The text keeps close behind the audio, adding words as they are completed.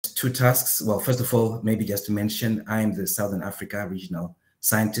two tasks. Well, first of all, maybe just to mention, I'm the Southern Africa regional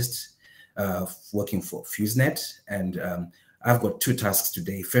scientist working for FEWSnet, and I've got two tasks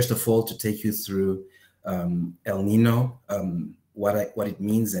today. First of all, to take you through El Nino, what it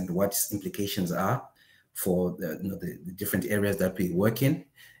means and what its implications are for the different areas that we work in,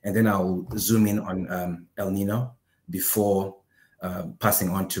 and then I'll zoom in on El Nino before passing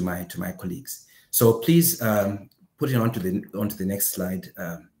on to my colleagues. So please put it onto the next slide,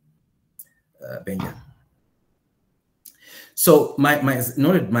 Benja. So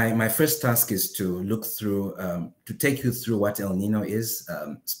my first task is to look through, to take you through what El Nino is,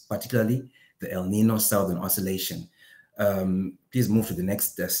 particularly the El Nino Southern Oscillation. Please move to the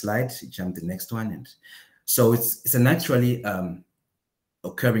next slide, jump to the next one. And so it's a naturally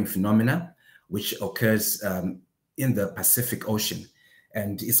occurring phenomena which occurs in the Pacific Ocean.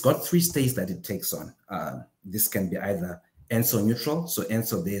 And it's got three states that it takes on. This can be either ENSO neutral, so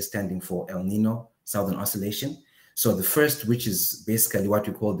ENSO there standing for El Nino Southern Oscillation. So the first, which is basically what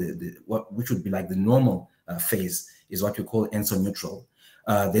we call which would be like the normal phase, is what we call ENSO neutral.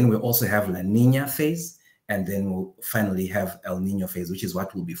 Then we also have La Nina phase, and then we'll finally have El Nino phase, which is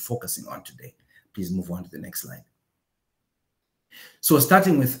what we'll be focusing on today. Please move on to the next slide. So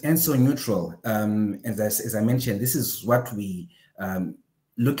starting with ENSO neutral, as I mentioned, this is what we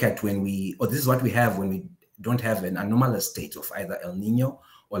look at when this is what we have when we don't have an anomalous state of either El Nino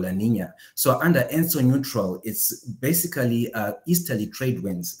or La Nina. So under ENSO neutral, it's basically easterly trade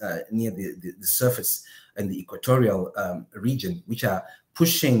winds near the surface and the equatorial region, which are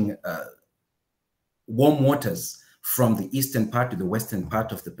pushing warm waters from the eastern part to the western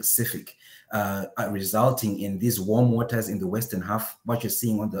part of the Pacific, resulting in these warm waters in the western half. What you're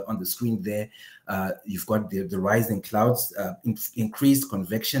seeing on the screen there, you've got the rising clouds, increased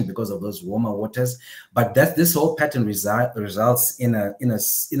convection because of those warmer waters. But this whole pattern results in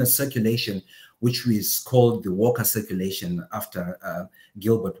a circulation which is called the Walker circulation after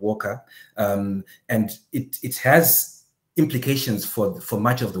Gilbert Walker, and it has implications for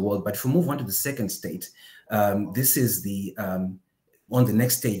much of the world. But if we move on to the second state, this is the on the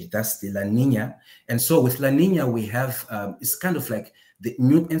next stage, that's the La Nina. And so with La Nina, we have, it's kind of like the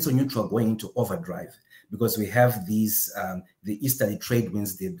ENSO neutral going into overdrive, because we have these, the easterly trade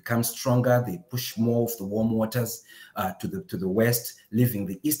winds, they become stronger, they push more of the warm waters to the west, leaving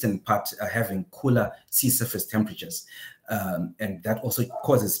the eastern part having cooler sea surface temperatures. And that also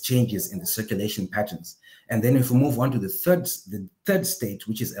causes changes in the circulation patterns. And then if we move on to the third state,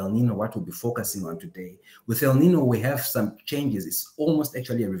 which is El Nino, what we'll be focusing on today. With El Nino, we have some changes. It's almost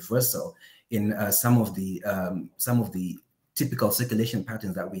actually a reversal in some of the typical circulation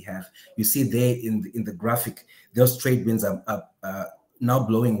patterns that we have. You see there in the graphic, those trade winds are now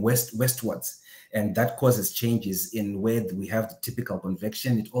blowing westwards. And that causes changes in where we have the typical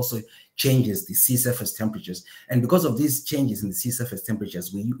convection. It also changes the sea surface temperatures. And because of these changes in the sea surface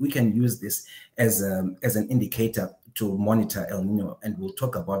temperatures, we can use this as an indicator to monitor El Nino, and we'll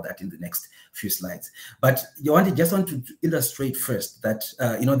talk about that in the next few slides. But just want to illustrate first that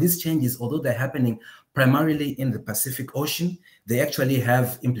these changes, although they're happening primarily in the Pacific Ocean, they actually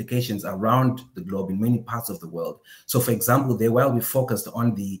have implications around the globe in many parts of the world. So for example, while we focused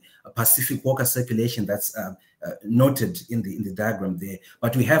on the Pacific Walker circulation that's noted in the diagram there,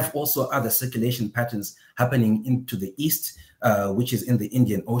 but we have also other circulation patterns happening into the east, which is in the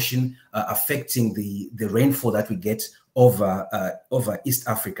Indian Ocean, affecting the rainfall that we get over East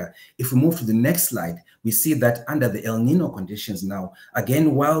Africa. If we move to the next slide, we see that under the El Nino conditions now,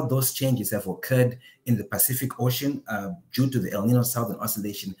 again, while those changes have occurred in the Pacific Ocean due to the El Nino Southern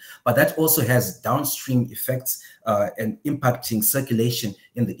Oscillation, but that also has downstream effects and impacting circulation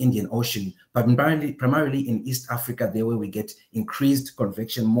in the Indian Ocean, but primarily in East Africa, there where we get increased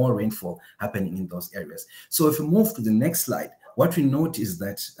convection, more rainfall happening in those areas. So if we move to the next slide, what we note is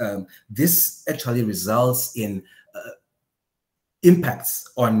that this actually results in impacts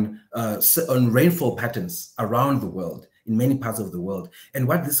on rainfall patterns around the world, in many parts of the world. And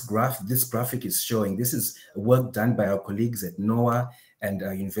what this graphic is showing, this is work done by our colleagues at NOAA and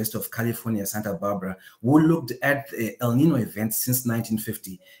University of California, Santa Barbara, who looked at the El Nino events since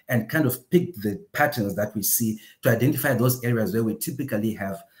 1950 and kind of picked the patterns that we see to identify those areas where we typically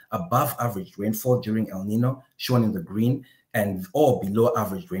have above average rainfall during El Nino, shown in the green, and or below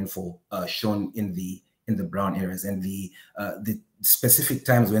average rainfall, shown in the brown areas. And the specific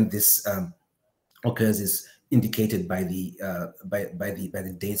times when this occurs is indicated by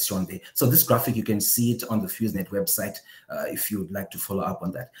the dates shown there. So this graphic, you can see it on the FEWSnet website if you would like to follow up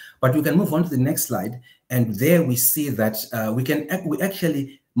on that. But we can move on to the next slide, and there we see that we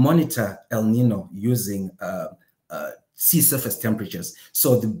actually monitor El Nino using sea surface temperatures.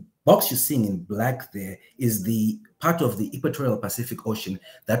 So box you're seeing in black there is the part of the equatorial Pacific Ocean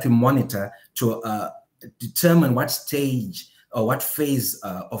that we monitor to determine what stage or what phase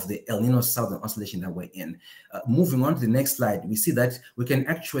of the El Nino Southern Oscillation that we're in. Moving on to the next slide, we see that we can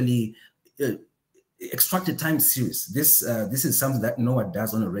actually extract a time series. This is something that NOAA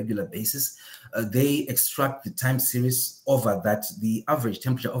does on a regular basis. They extract the time series over that, the average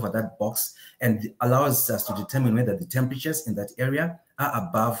temperature over that box, and allows us to determine whether the temperatures in that area are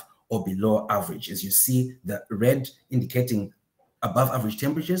above or below average. As you see, the red indicating above average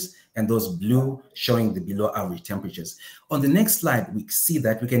temperatures and those blue showing the below average temperatures. On the next slide, we see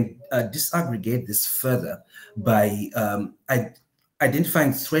that we can disaggregate this further by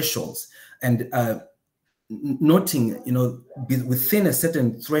identifying thresholds and noting, within a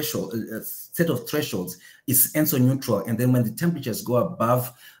certain threshold, a set of thresholds is ENSO neutral, and then when the temperatures go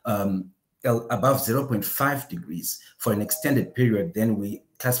above 0.5 degrees for an extended period, then we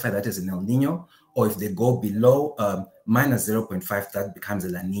classify that as an El Nino, or if they go below minus 0.5, that becomes a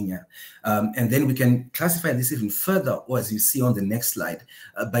La Nina. And then we can classify this even further, or as you see on the next slide,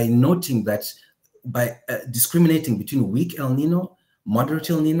 by noting that, by discriminating between weak El Nino, moderate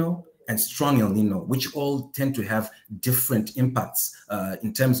El Nino, and strong El Nino, which all tend to have different impacts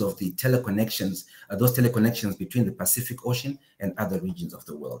in terms of the teleconnections, those teleconnections between the Pacific Ocean and other regions of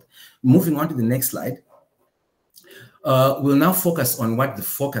the world. Moving on to the next slide, we'll now focus on what the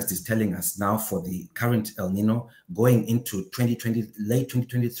forecast is telling us now for the current El Nino going into 2020, late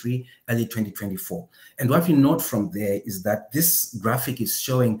 2023, early 2024. And what we note from there is that this graphic is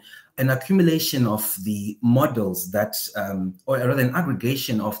showing an accumulation of the models that, or rather an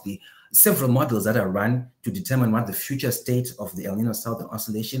aggregation of the several models that are run to determine what the future state of the El Nino Southern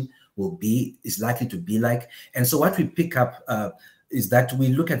Oscillation is likely to be like. And so what we pick up is that we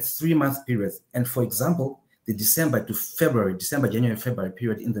look at 3-month periods. And for example, the December to February, January, February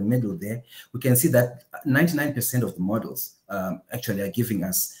period in the middle there, we can see that 99% of the models actually are giving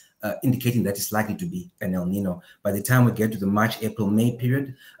us indicating that it's likely to be an El Nino. By the time we get to the March, April, May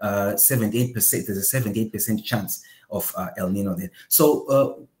period, 78%, there's a 78% chance of El Nino there.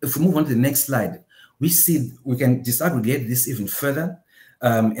 So if we move on to the next slide, we see we can disaggregate this even further.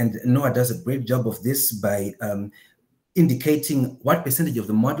 And NOAA does a great job of this by indicating what percentage of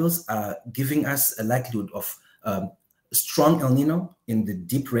the models are giving us a likelihood of strong El Nino in the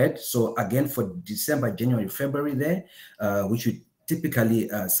deep red. So again, for December, January, February there, which we typically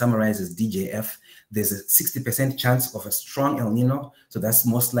summarize as DJF, there's a 60% chance of a strong El Nino. So that's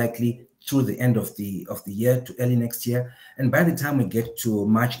most likely through the end of the year to early next year. And by the time we get to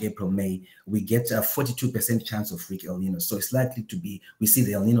March, April, May, we get a 42% chance of weak El Nino. So it's likely to be, we see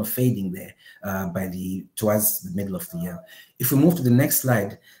the El Nino fading there towards the middle of the year. If we move to the next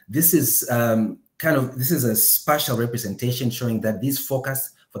slide, this is this is a spatial representation showing that these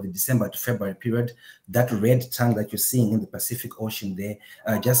forecasts for the December to February period, that red tongue that you're seeing in the Pacific Ocean there,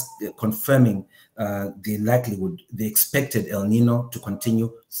 just confirming the likelihood, the expected El Nino to continue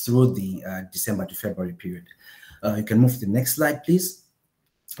through the December to February period. You can move to the next slide, please.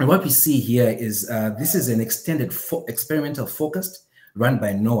 And what we see here is this is an extended experimental forecast run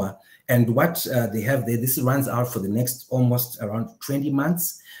by NOAA. And what they have there, this runs out for the next almost around 20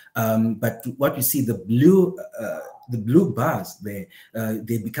 months. But what you see, the blue bars there,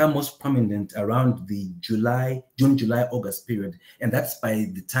 they become most prominent around the June, July, August period. And that's by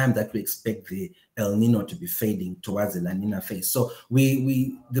the time that we expect the El Nino to be fading towards the La Nina phase. So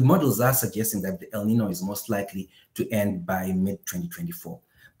the models are suggesting that the El Nino is most likely to end by mid-2024.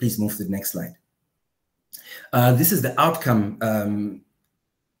 Please move to the next slide. This is the outcome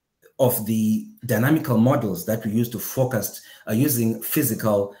of the dynamical models that we use to forecast using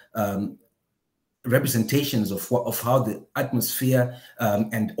physical representations of how the atmosphere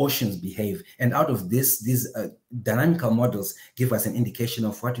and oceans behave. And out of this, these dynamical models give us an indication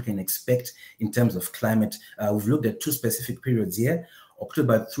of what you can expect in terms of climate. We've looked at 2 specific periods here,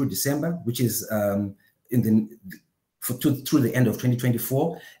 October through December, which is through the end of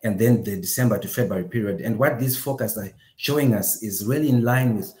 2024, and then the December to February period. And what these forecasts are showing us is really in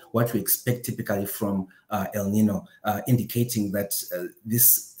line with what we expect typically from El Nino, indicating that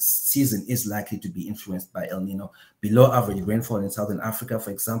this season is likely to be influenced by El Nino. Below average rainfall in Southern Africa,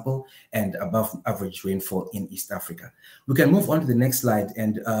 for example, and above average rainfall in East Africa. We can move on to the next slide.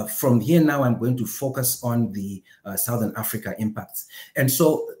 And from here now, I'm going to focus on the Southern Africa impacts. And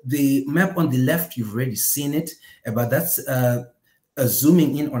so the map on the left, you've already seen it, but that's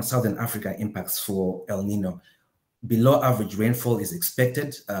zooming in on Southern Africa impacts for El Nino. Below average rainfall is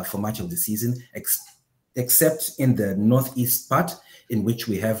expected for much of the season, except in the northeast part, in which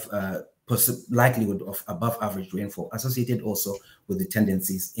we have likelihood of above average rainfall associated also with the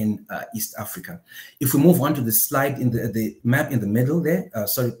tendencies in East Africa. If we move on to the slide in the map in the middle there,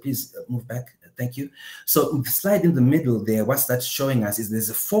 sorry, please move back. Thank you. So the slide in the middle there, what's that showing us is there's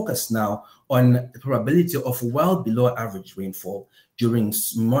a focus now on the probability of well below average rainfall during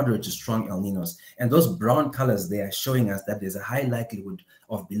moderate to strong El Ninos. And those brown colors there are showing us that there's a high likelihood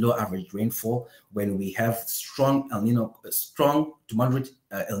of below average rainfall when we have strong to moderate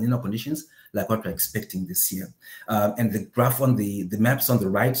El Nino conditions like what we're expecting this year. And the graph on the maps on the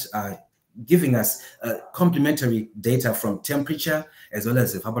right are giving us complementary data from temperature as well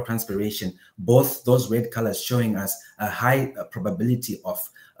as evapotranspiration, both those red colors showing us a high probability of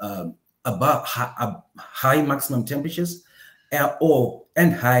above high maximum temperatures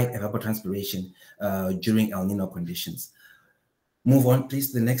and high evapotranspiration during El Nino conditions. Move on,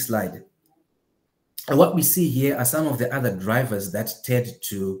 please, to the next slide. And what we see here are some of the other drivers that tend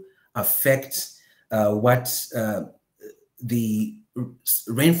to affect the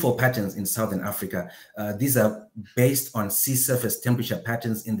rainfall patterns in Southern Africa. These are based on sea surface temperature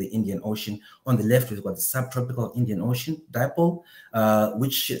patterns in the Indian Ocean. On the left, we've got the subtropical Indian Ocean dipole,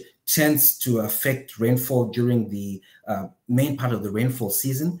 which tends to affect rainfall during the main part of the rainfall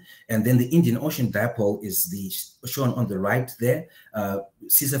season. And then the Indian Ocean dipole is shown on the right there.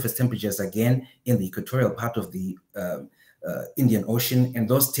 Sea surface temperatures, again, in the equatorial part of the Indian Ocean, and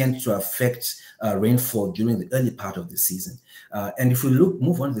those tend to affect rainfall during the early part of the season. And if we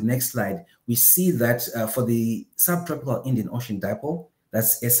move on to the next slide, we see that for the subtropical Indian Ocean dipole,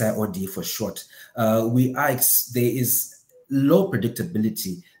 that's SIOD for short, there is low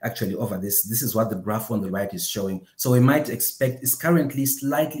predictability actually over this. This is what the graph on the right is showing. So we might expect it's currently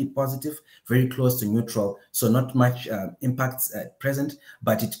slightly positive, very close to neutral, so not much impacts at present,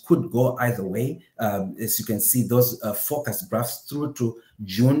 but it could go either way. As you can see, those forecast graphs through to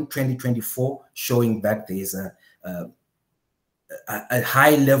June 2024 showing that there is a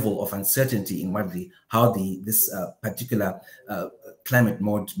high level of uncertainty in how this particular climate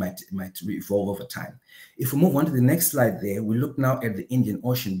mode might evolve over time. If we move on to the next slide there, we look now at the Indian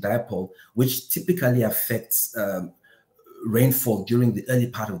Ocean dipole, which typically affects rainfall during the early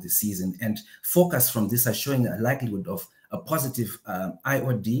part of the season. And forecasts from this are showing a likelihood of a positive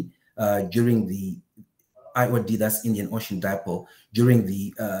IOD during the IOD, that's Indian Ocean dipole, during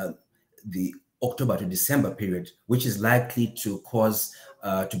the October to December period, which is likely to cause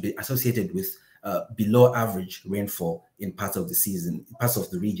to be associated with below average rainfall in parts of the season, parts of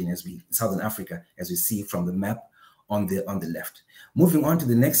the region, Southern Africa, as we see from the map on the left. Moving on to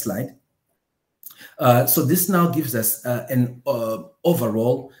the next slide. So this now gives us an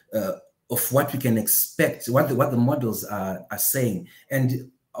overall of what we can expect, what the models are saying.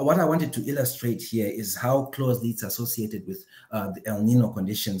 And what I wanted to illustrate here is how closely it's associated with the El Nino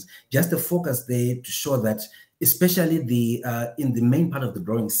conditions. Just the focus there to show that, especially in the main part of the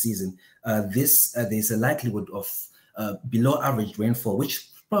growing season, there's a likelihood of below average rainfall, which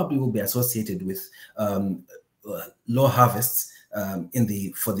probably will be associated with low harvests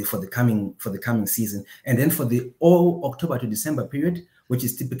for the coming season. And then for the October to December period, which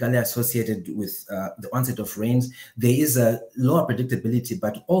is typically associated with the onset of rains, there is a lower predictability,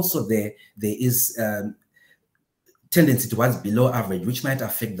 but also there is tendency towards below average, which might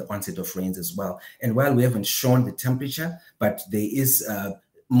affect the onset of rains as well. And while we haven't shown the temperature, but there is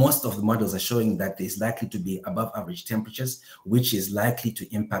most of the models are showing that there's likely to be above average temperatures, which is likely to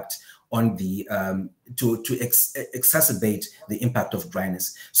impact on the exacerbate the impact of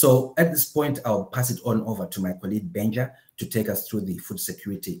dryness. So at this point, I'll pass it on over to my colleague Benja to take us through the food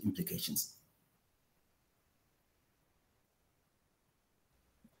security implications.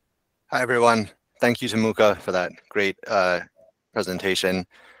 Hi, everyone. Thank you to Muka for that great presentation.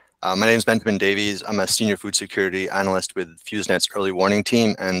 My name is Benjamin Davies. I'm a senior food security analyst with FEWSNet's early warning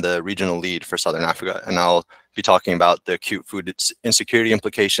team and the regional lead for Southern Africa. And I'll be talking about the acute food insecurity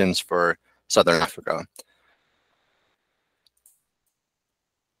implications for Southern Africa.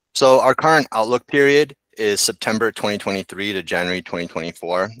 So our current outlook period is September 2023 to January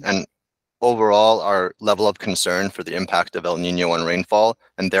 2024. And overall, our level of concern for the impact of El Niño on rainfall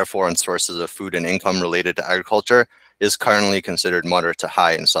and therefore on sources of food and income related to agriculture is currently considered moderate to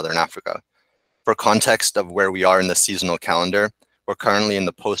high in Southern Africa. For context of where we are in the seasonal calendar, we're currently in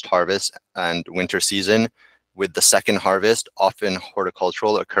the post-harvest and winter season, with the second harvest, often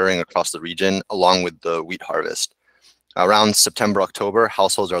horticultural, occurring across the region along with the wheat harvest. Around September, October,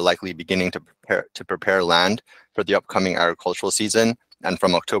 households are likely beginning to prepare land for the upcoming agricultural season. And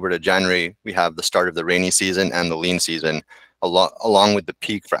from October to January, we have the start of the rainy season and the lean season, along with the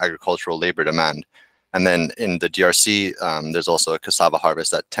peak for agricultural labor demand. And then in the DRC, there's also a cassava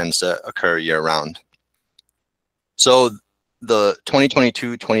harvest that tends to occur year-round. So the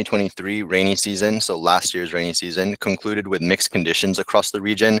 2022-2023 rainy season, so last year's rainy season, concluded with mixed conditions across the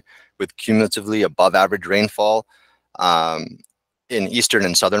region, with cumulatively above average rainfall in eastern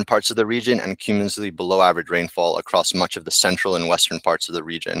and southern parts of the region, and cumulatively below average rainfall across much of the central and western parts of the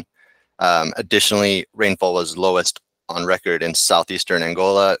region. Additionally, rainfall was lowest on record in southeastern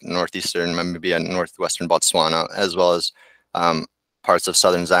Angola, northeastern Namibia, and northwestern Botswana, as well as parts of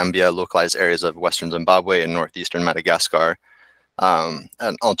southern Zambia, localized areas of western Zimbabwe, and northeastern Madagascar.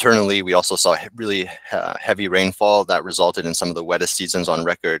 And alternately, we also saw really heavy rainfall that resulted in some of the wettest seasons on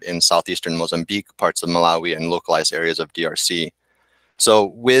record in southeastern Mozambique, parts of Malawi, and localized areas of DRC. So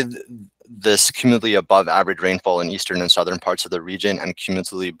with this cumulatively above average rainfall in eastern and southern parts of the region, and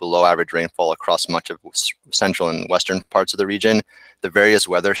cumulatively below average rainfall across much of central and western parts of the region, the various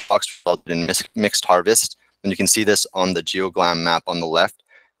weather shocks resulted in mixed harvests. And you can see this on the GeoGlam map on the left,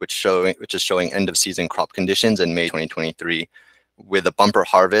 which is showing end of season crop conditions in May 2023, with a bumper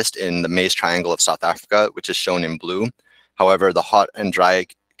harvest in the maize triangle of South Africa, which is shown in blue. However, the hot and dry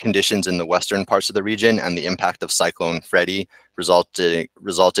conditions in the western parts of the region and the impact of Cyclone Freddy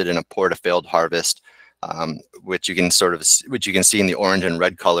resulted in a poor to failed harvest, which you can see in the orange and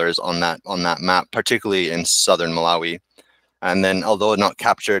red colors on that map, particularly in southern Malawi. And then, although not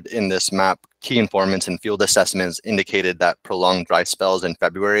captured in this map, key informants and field assessments indicated that prolonged dry spells in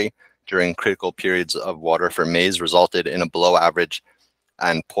February during critical periods of water for maize resulted in a below average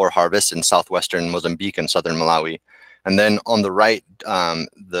and poor harvest in southwestern Mozambique and southern Malawi. And then on the right,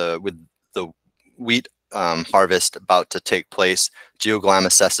 with the wheat harvest about to take place, GeoGlam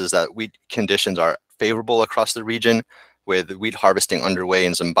assesses that wheat conditions are favorable across the region, with wheat harvesting underway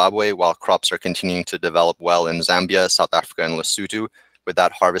in Zimbabwe, while crops are continuing to develop well in Zambia, South Africa, and Lesotho, with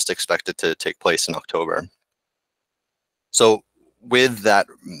that harvest expected to take place in October. So with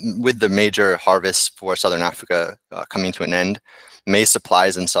the major harvests for Southern Africa coming to an end, maize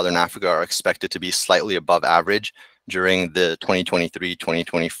supplies in Southern Africa are expected to be slightly above average during the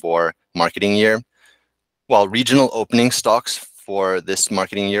 2023-2024 marketing year. While regional opening stocks for this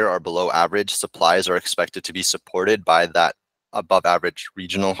marketing year are below average, supplies are expected to be supported by that above average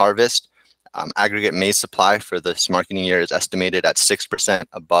regional harvest. Aggregate maize supply for this marketing year is estimated at 6%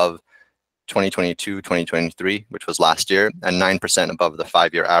 above 2022-2023, which was last year, and 9% above the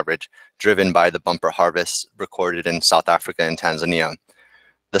 5-year average, driven by the bumper harvests recorded in South Africa and Tanzania.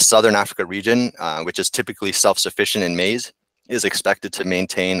 The Southern Africa region, which is typically self-sufficient in maize, is expected to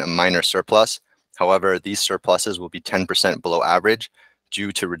maintain a minor surplus. However, these surpluses will be 10% below average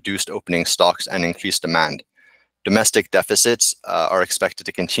due to reduced opening stocks and increased demand. Domestic deficits are expected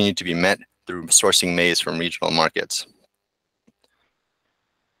to continue to be met through sourcing maize from regional markets.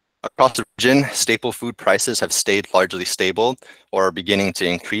 Across the region, staple food prices have stayed largely stable or are beginning to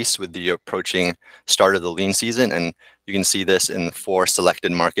increase with the approaching start of the lean season. And you can see this in 4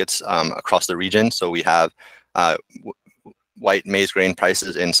 selected markets across the region. So we have white maize grain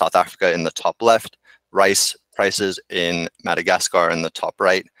prices in South Africa in the top left, rice prices in Madagascar in the top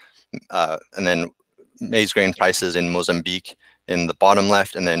right, and then maize grain prices in Mozambique in the bottom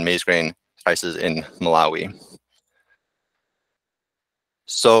left, and then maize grain prices in Malawi.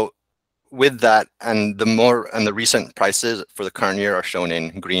 So with that, and the recent prices for the current year are shown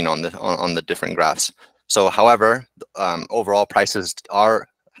in green on the different graphs. So however, overall prices are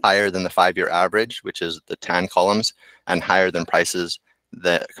higher than the 5-year average, which is the tan columns, and higher than prices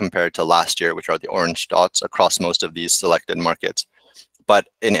that compared to last year, which are the orange dots across most of these selected markets. But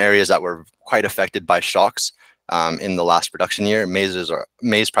in areas that were quite affected by shocks in the last production year,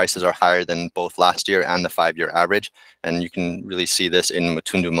 maize prices are higher than both last year and the 5-year average. And you can really see this in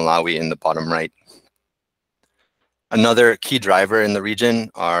Matundu, Malawi in the bottom right. Another key driver in the region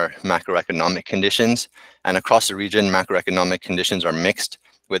are macroeconomic conditions. And across the region, macroeconomic conditions are mixed,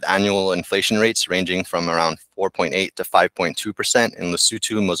 with annual inflation rates ranging from around 4.8 to 5.2% in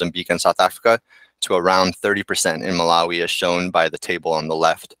Lesotho, Mozambique, and South Africa, to around 30% in Malawi, as shown by the table on the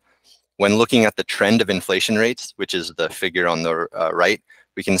left. When looking at the trend of inflation rates, which is the figure on the right,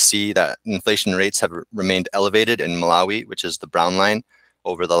 we can see that inflation rates have remained elevated in Malawi, which is the brown line,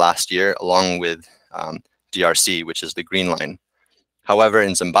 over the last year, along with DRC, which is the green line. However,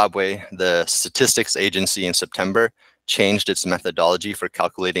 in Zimbabwe, the Statistics Agency in September changed its methodology for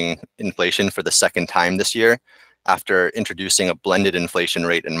calculating inflation for the 2nd time this year, after introducing a blended inflation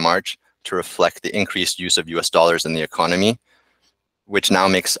rate in March to reflect the increased use of US dollars in the economy, which now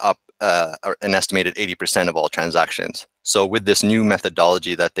makes up an estimated 80% of all transactions. So with this new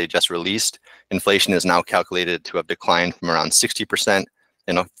methodology that they just released, inflation is now calculated to have declined from around 60%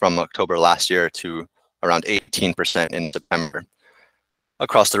 from October last year to around 18% in September.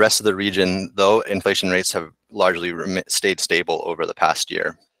 Across the rest of the region, though, inflation rates have largely stayed stable over the past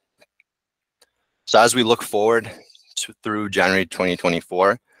year. So as we look forward through January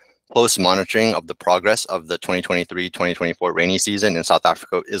 2024, close monitoring of the progress of the 2023-2024 rainy season in South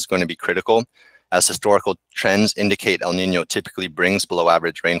Africa is going to be critical, as historical trends indicate El Niño typically brings below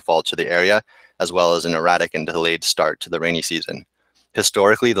average rainfall to the area, as well as an erratic and delayed start to the rainy season.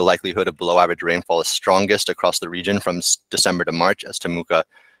 Historically, the likelihood of below average rainfall is strongest across the region from December to March, as Tamuka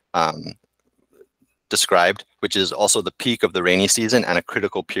described, which is also the peak of the rainy season and a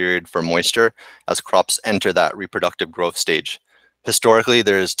critical period for moisture as crops enter that reproductive growth stage. Historically,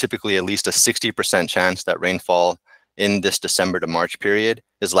 there is typically at least a 60% chance that rainfall in this December to March period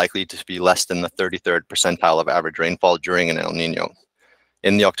is likely to be less than the 33rd percentile of average rainfall during an El Niño.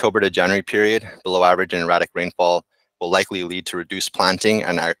 In the October to January period, below average and erratic rainfall will likely lead to reduced planting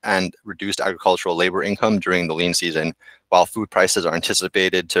and reduced agricultural labor income during the lean season, while food prices are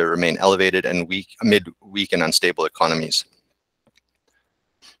anticipated to remain elevated and amid weak and unstable economies.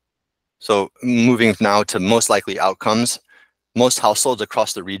 So moving now to most likely outcomes, most households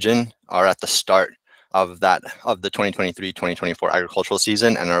across the region are at the start of the 2023-2024 agricultural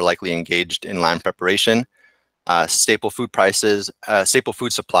season and are likely engaged in land preparation. Staple food supplies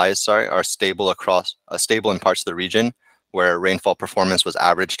are stable in parts of the region where rainfall performance was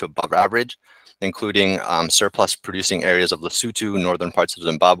average to above average, including surplus producing areas of Lesotho, northern parts of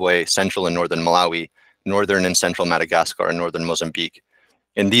Zimbabwe, central and northern Malawi, northern and central Madagascar, and northern Mozambique.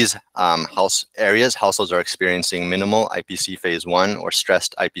 In these households are experiencing minimal IPC phase 1 or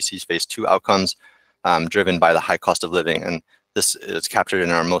stressed IPC phase 2 outcomes driven by the high cost of living. And this is captured in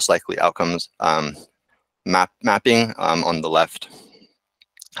our most likely outcomes mapping on the left.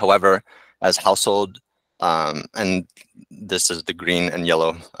 However, as household, and this is the green and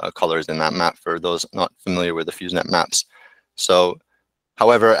yellow colors in that map for those not familiar with the FEWSnet maps. So,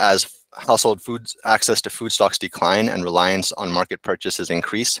 however, as household access to food stocks decline and reliance on market purchases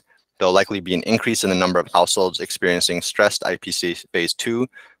increase, there'll likely be an increase in the number of households experiencing stressed IPC phase 2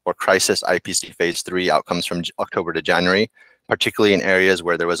 or crisis IPC phase 3 outcomes from October to January, particularly in areas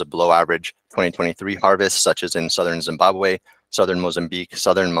where there was a below average 2023 harvest, such as in southern Zimbabwe, southern Mozambique,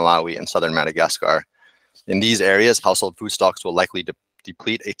 southern Malawi, and southern Madagascar. In these areas, household food stocks will likely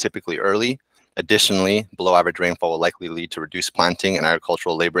deplete atypically early. Additionally, below average rainfall will likely lead to reduced planting and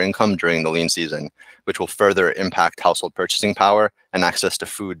agricultural labor income during the lean season, which will further impact household purchasing power and access to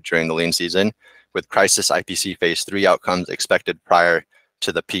food during the lean season, with crisis IPC phase 3 outcomes expected prior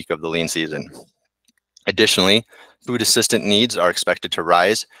to the peak of the lean season. Additionally, food assistance needs are expected to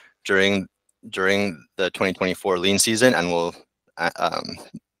rise during the 2024 lean season and will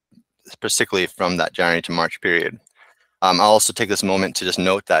particularly from that January to March period. I'll also take this moment to just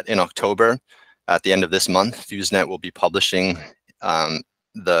note that in October, at the end of this month, FEWSnet will be publishing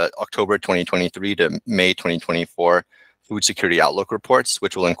the October 2023 to May 2024 Food Security Outlook reports,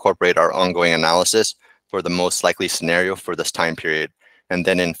 which will incorporate our ongoing analysis for the most likely scenario for this time period. And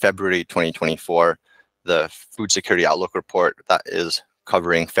then in February 2024, the Food Security Outlook report that is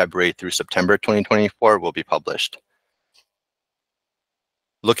covering February through September 2024 will be published.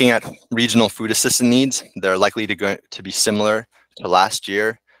 Looking at regional food assistance needs, they're likely to be similar to last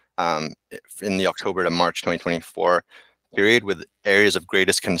year in the October to March 2024 period, with areas of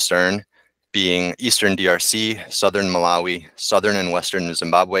greatest concern being Eastern DRC, Southern Malawi, Southern and Western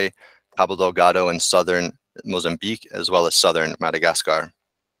Zimbabwe, Cabo Delgado, and Southern Mozambique, as well as Southern Madagascar.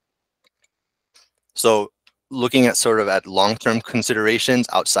 So looking at at long-term considerations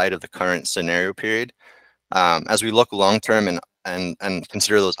outside of the current scenario period, as we look long-term and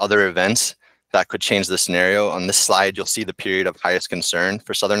consider those other events that could change the scenario, on this slide, you'll see the period of highest concern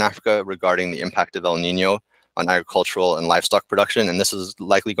for Southern Africa regarding the impact of El Niño on agricultural and livestock production. And this is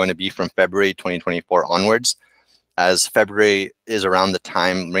likely going to be from February 2024 onwards, as February is around the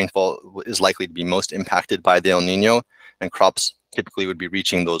time rainfall is likely to be most impacted by the El Niño, and crops typically would be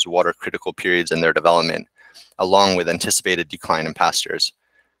reaching those water critical periods in their development, along with anticipated decline in pastures.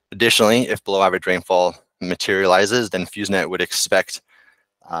 Additionally, if below average rainfall materializes, then FEWSnet would expect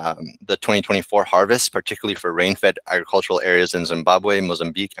the 2024 harvest, particularly for rain-fed agricultural areas in Zimbabwe,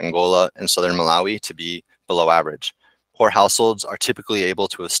 Mozambique, Angola, and southern Malawi, to be below average. Poor households are typically able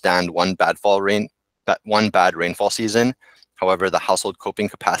to withstand one bad rainfall season. However, the household coping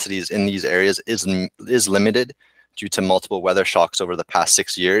capacities in these areas is limited due to multiple weather shocks over the past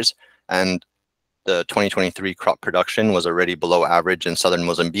 6 years, and the 2023 crop production was already below average in southern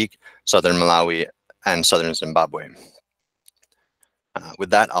Mozambique, southern Malawi, and southern Zimbabwe. With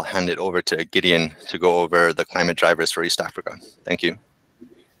that, I'll hand it over to Gideon to go over the climate drivers for East Africa. Thank you.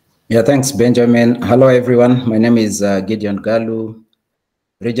 Yeah, thanks, Benjamin. Hello, everyone. My name is Gideon Galu,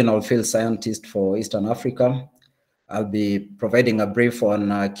 Regional Field Scientist for Eastern Africa. I'll be providing a brief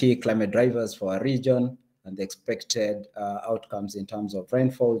on key climate drivers for our region and the expected outcomes in terms of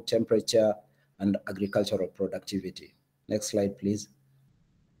rainfall, temperature, and agricultural productivity. Next slide, please.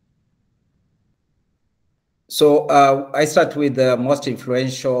 So I start with the most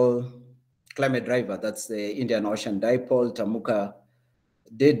influential climate driver, that's the Indian Ocean Dipole. Tamuka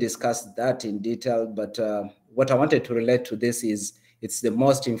did discuss that in detail, but what I wanted to relate to this is it's the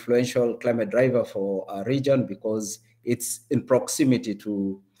most influential climate driver for our region because it's in proximity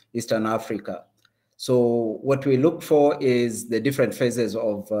to Eastern Africa. So what we look for is the different phases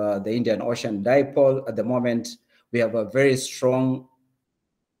of the Indian Ocean Dipole. At the moment, we have a very strong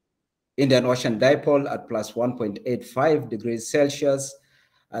Indian Ocean Dipole at plus 1.85 degrees Celsius,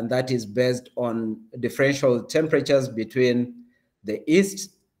 and that is based on differential temperatures between the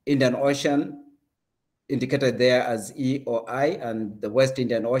East Indian Ocean, indicated there as E or I, and the West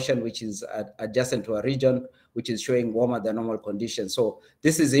Indian Ocean, which is adjacent to a region, which is showing warmer than normal conditions. So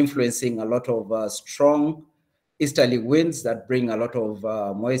this is influencing a lot of strong easterly winds that bring a lot of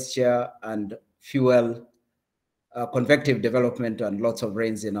moisture and fuel convective development and lots of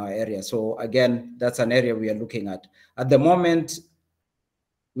rains in our area. So again, that's an area we are looking at. At the moment,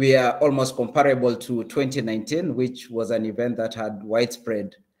 we are almost comparable to 2019, which was an event that had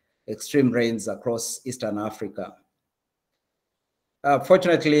widespread extreme rains across Eastern Africa.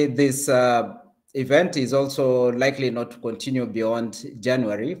 Fortunately, this event is also likely not to continue beyond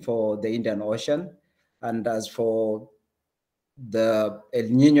January for the Indian Ocean. And as for the El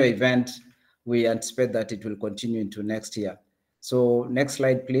Niño event, we anticipate that it will continue into next year. So next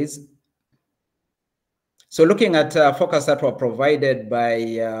slide, please. So looking at forecasts that were provided by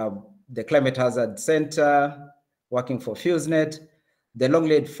the Climate Hazard Center, working for FEWSnet, the long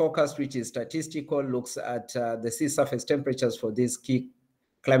lead forecast, which is statistical, looks at the sea surface temperatures for these key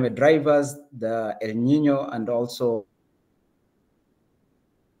climate drivers, the El Niño, and also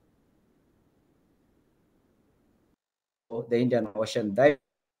the Indian Ocean Dipole.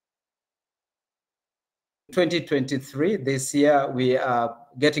 2023, this year, we are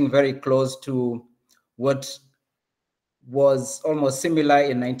getting very close to what was almost similar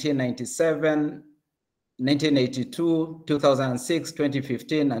in 1997, 1982, 2006,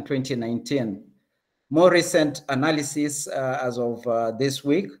 2015, and 2019. More recent analysis as of this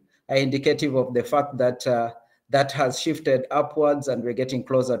week are indicative of the fact that that has shifted upwards and we're getting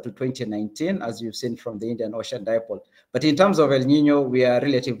closer to 2019, as you've seen from the Indian Ocean Dipole. But in terms of El Niño, we are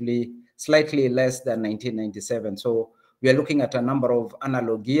relatively slightly less than 1997. So we are looking at a number of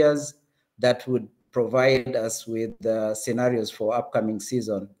analog years that would provide us with scenarios for upcoming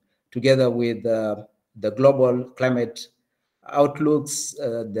season, together with the global climate outlooks,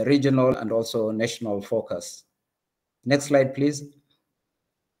 the regional and also national focus. Next slide, please.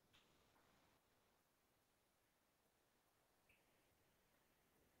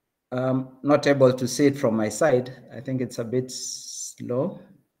 Not able to see it from my side. I think it's a bit slow.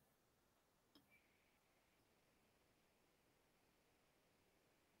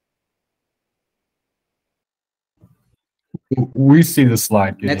 We see the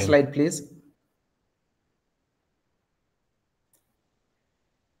slide. Gideon. Next slide, please.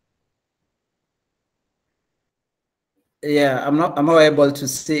 Yeah, I'm not able to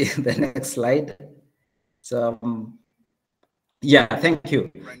see the next slide. So yeah, thank you.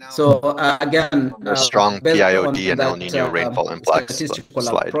 Right now, so again, strong PIOD and El Niño rainfall impacts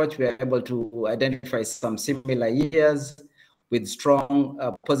statistical approach, we are able to identify some similar years with strong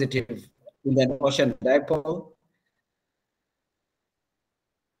positive Indian Ocean Dipole.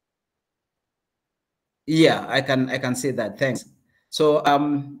 Yeah, I can see that. Thanks. So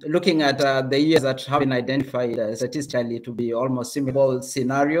looking at the years that have been identified statistically to be almost similar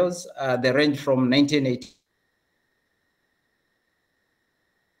scenarios, they range from 1980.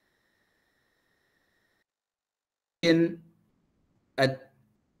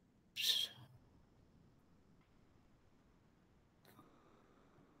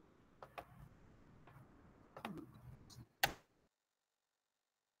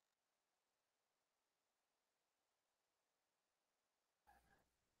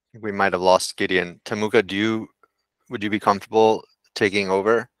 We might have lost Gideon. Tamuka, would you be comfortable taking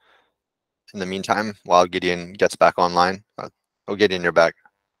over in the meantime while Gideon gets back online? Oh, Gideon, you're back.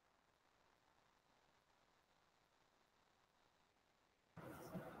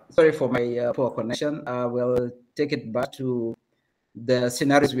 Sorry for my poor connection. I will take it back to the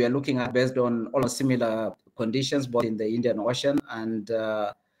scenarios we are looking at based on almost similar conditions, both in the Indian Ocean and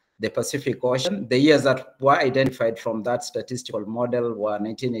the the Pacific Ocean. The years that were identified from that statistical model were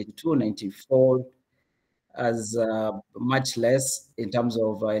 1982, 94, as much less in terms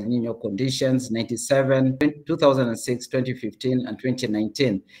of El Nino conditions, 97, 2006, 2015, and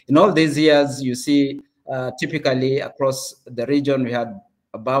 2019. In all these years, you see typically across the region, we had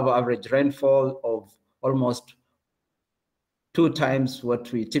above average rainfall of almost 2 times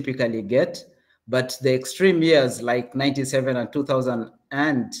what we typically get. But the extreme years like 97 and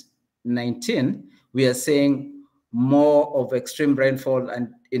 2019, we are seeing more of extreme rainfall,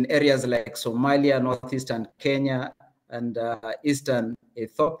 and in areas like Somalia, northeastern Kenya, and eastern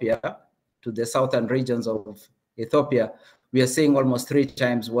Ethiopia to the southern regions of Ethiopia, we are seeing almost 3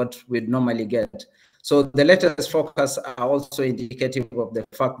 times what we'd normally get. So the latest forecasts are also indicative of the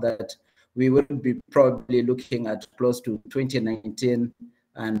fact that we would be probably looking at close to 2019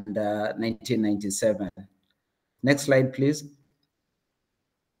 and 1997. Next slide, please.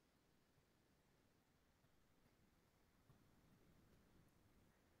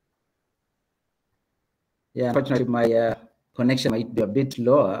 Yeah, unfortunately, my connection might be a bit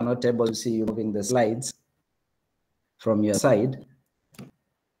lower. I'm not able to see you moving the slides from your side.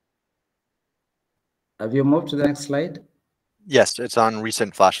 Have you moved to the next slide? Yes, it's on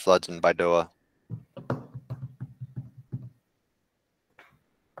recent flash floods in Baidoa.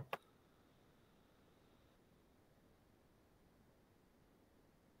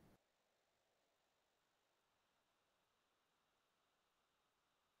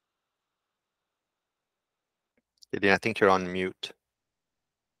 Gideon, I think you're on mute.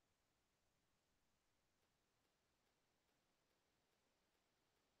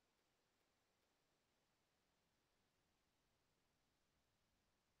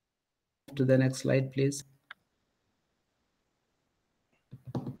 To the next slide, please.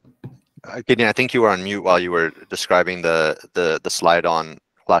 Gideon, I think you were on mute while you were describing the slide on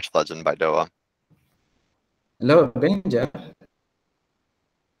flash floods in Baidoa. Hello, Benja.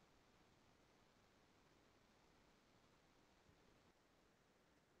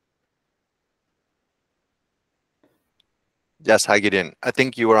 Yes, hi Gideon. I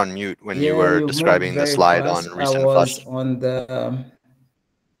think you were on mute when you were describing the slide on recent flash. I was on the.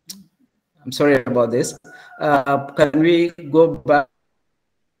 I'm sorry about this. Can we go back?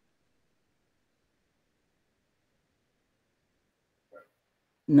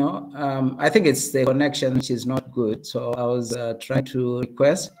 No, I think it's the connection which is not good. So I was trying to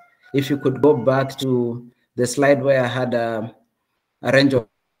request if you could go back to the slide where I had a range of.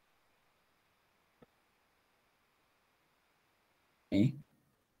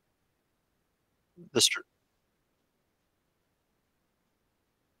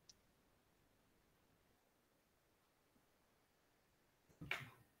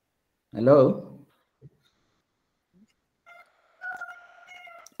 Hello?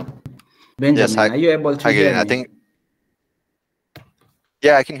 Benjamin, yes, are you able to hear me? I think.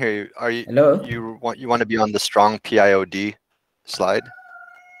 Yeah, I can hear you. Are you? Hello? You want to be on the strong PIOD slide?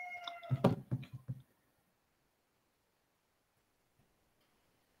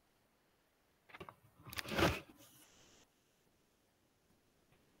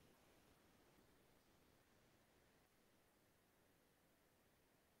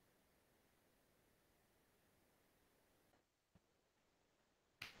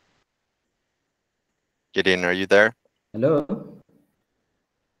 Gideon, are you there? Hello?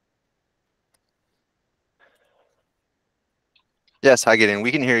 Yes, hi Gideon.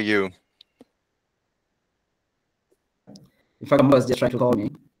 We can hear you. In fact, I was just trying to call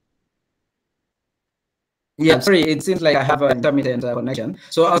me. Yeah, sorry, it seems like I have an intermittent connection.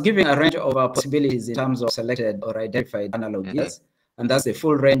 So I was giving a range of possibilities in terms of selected or identified analog years, and that's the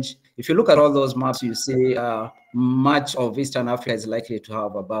full range. If you look at all those maps, you see much of Eastern Africa is likely to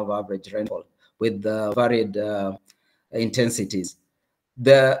have above average rainfall with varied intensities.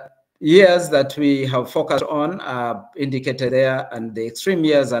 The years that we have focused on are indicated there, and the extreme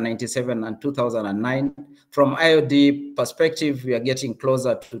years are 97 and 2009. From IOD perspective, we are getting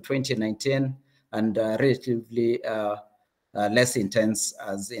closer to 2019 and relatively less intense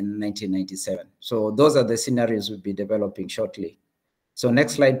as in 1997. So those are the scenarios we'll be developing shortly. So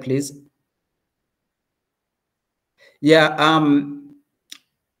next slide, please. Yeah,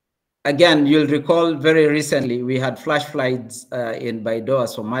 again, you'll recall very recently we had flash floods in Baidoa,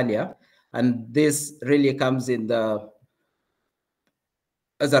 Somalia, and this really comes in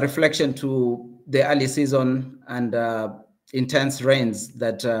as a reflection to the early season and intense rains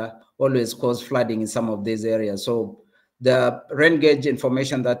that always cause flooding in some of these areas. So the rain gauge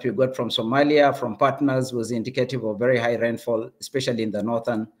information that we got from Somalia, from partners, was indicative of very high rainfall, especially in the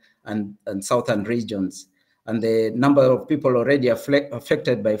northern and southern regions. And the number of people already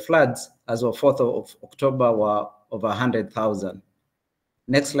affected by floods as of 4th of October were over 100,000.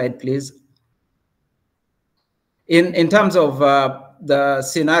 Next slide, please. In terms of the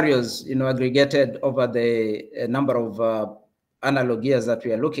scenarios, aggregated over the number of analog years that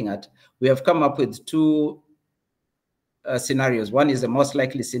we are looking at, we have come up with two scenarios. One is the most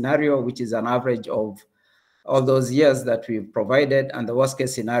likely scenario, which is an average of all those years that we've provided, and the worst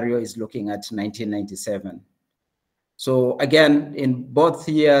case scenario is looking at 1997. So again, in both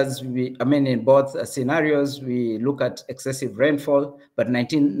years, in both scenarios, we look at excessive rainfall, but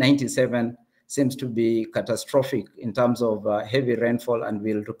 1997 seems to be catastrophic in terms of heavy rainfall. And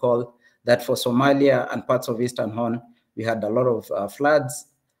we'll recall that for Somalia and parts of Eastern Horn, we had a lot of floods,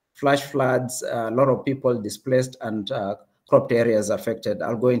 flash floods, a lot of people displaced, and cropped areas affected.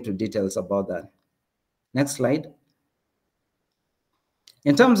 I'll go into details about that. Next slide.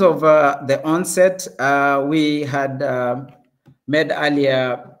 In terms of the onset, we had made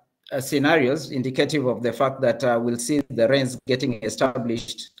earlier scenarios indicative of the fact that we'll see the rains getting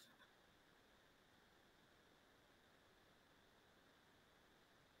established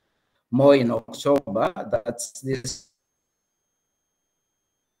more in October. That's this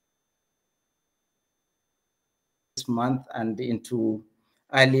month, and into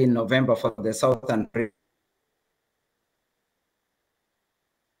early November for the southern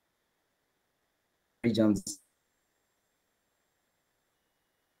regions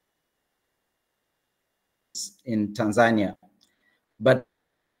in Tanzania. But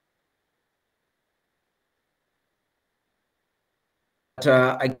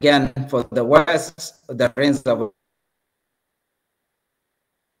again, for the west, the rains have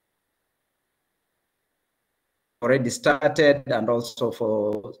already started, and also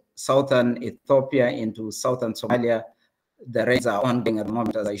for southern Ethiopia into southern Somalia, the rains are ongoing at the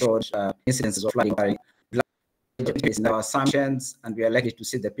moment, as I showed. Incidences of flooding is in our assumptions, and we are likely to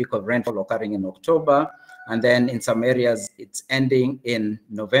see the peak of rainfall occurring in October, and then in some areas it's ending in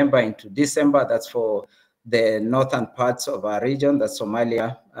November into December. That's for the northern parts of our region, that's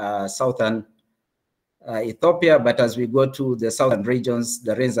Somalia, southern Ethiopia. But as we go to the southern regions,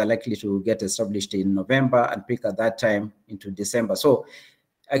 the rains are likely to get established in November and peak at that time into December. So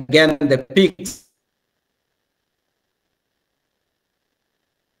again, the peaks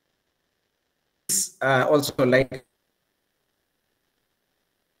also likely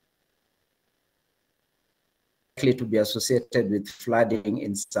to be associated with flooding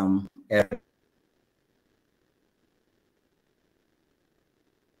in some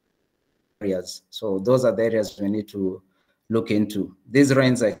areas. So those are the areas we need to look into. These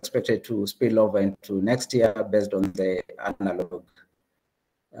rains are expected to spill over into next year based on the analog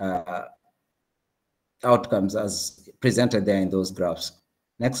outcomes as presented there in those graphs.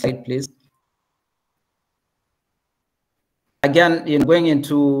 Next slide, please. Again, in going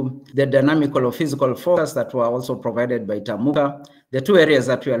into the dynamical or physical forecasts that were also provided by Tamuka, the two areas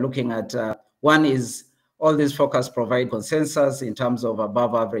that we are looking at, one is all these forecasts provide consensus in terms of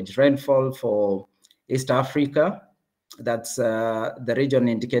above average rainfall for East Africa. That's the region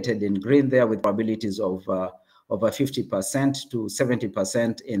indicated in green there, with probabilities of over 50% to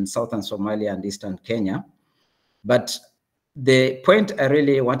 70% in southern Somalia and eastern Kenya. But the point I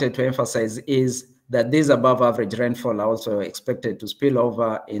really wanted to emphasize is that these above average rainfall are also expected to spill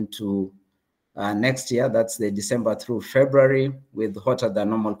over into next year. That's the December through February, with hotter than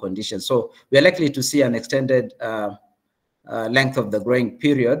normal conditions. So we are likely to see an extended length of the growing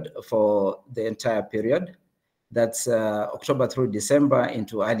period for the entire period. That's October through December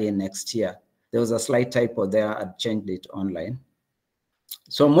into early next year. There was a slight typo there. I changed it online.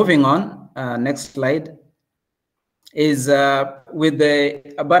 So moving on, next slide. Is with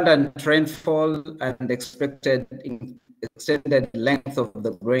the abundant rainfall and expected extended length of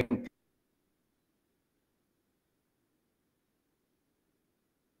the growing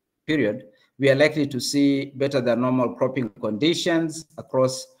period, we are likely to see better than normal cropping conditions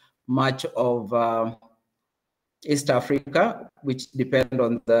across much of East Africa, which depend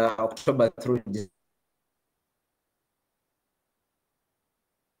on the October through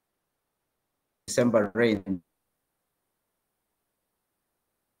December rain.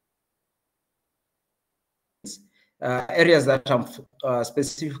 Areas that I'm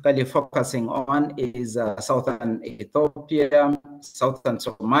specifically focusing on is southern Ethiopia, southern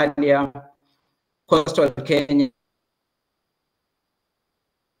Somalia, coastal Kenya,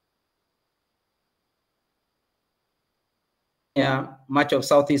 much of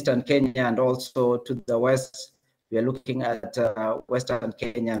southeastern Kenya, and also to the west, we are looking at western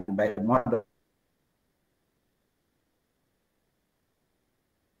Kenya by the.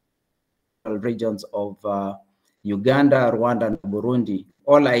 regions of Uganda, Rwanda, and Burundi.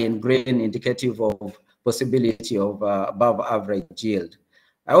 All are in green, indicative of possibility of above average yield.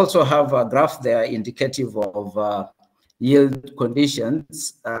 I also have a graph there indicative of yield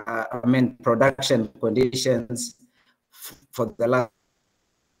conditions, production conditions for the last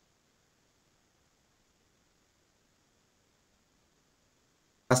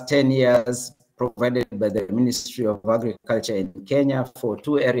 10 years, provided by the Ministry of Agriculture in Kenya for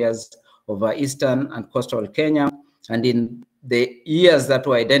 2 areas of eastern and coastal Kenya. And in the years that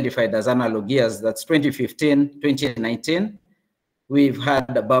were identified as analog years, that's 2015, 2019, we've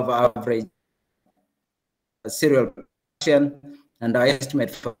had above average cereal production, and our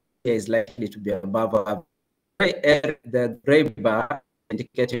estimate for here is likely to be above average. The gray bar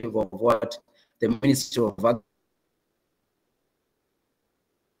indicative of what the Ministry of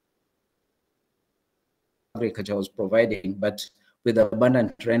Agriculture was providing, but with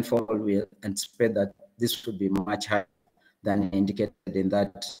abundant rainfall, we anticipate that this would be much higher than indicated in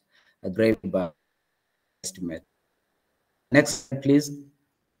that gray bar estimate. Next slide, please.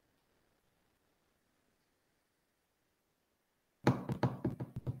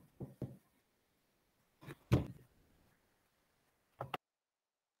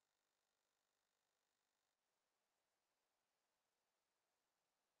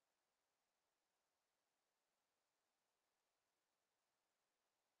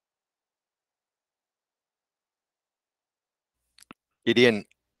 Gideon,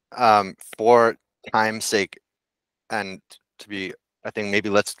 for time's sake, and to be, I think maybe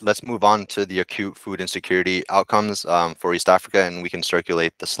let's move on to the acute food insecurity outcomes for East Africa, and we can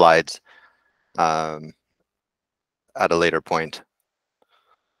circulate the slides at a later point.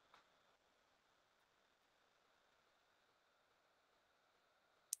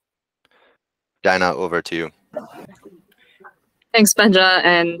 Dinah, over to you. Thanks, Benja,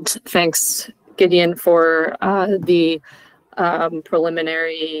 and thanks, Gideon, for the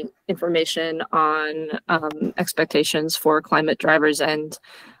preliminary information on expectations for climate drivers and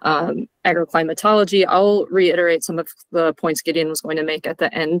agroclimatology. I'll reiterate some of the points Gideon was going to make at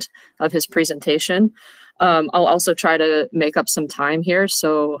the end of his presentation. I'll also try to make up some time here,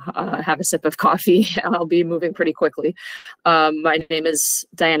 so have a sip of coffee. I'll be moving pretty quickly. My name is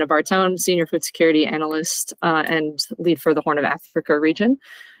Diana Bartone, Senior Food Security Analyst and lead for the Horn of Africa region.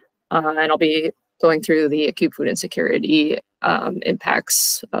 And I'll be going through the acute food insecurity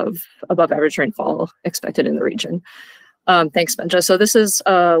impacts of above average rainfall expected in the region. Thanks, Benja. So this is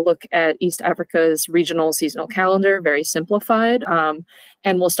a look at East Africa's regional seasonal calendar, very simplified.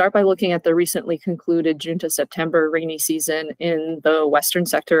 And we'll start by looking at the recently concluded June to September rainy season in the western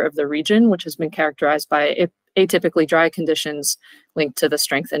sector of the region, which has been characterized by atypically dry conditions linked to the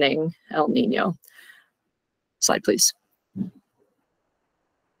strengthening El Niño. Slide, please.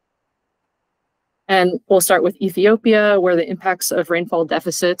 And we'll start with Ethiopia, where the impacts of rainfall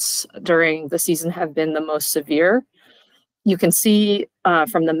deficits during the season have been the most severe. You can see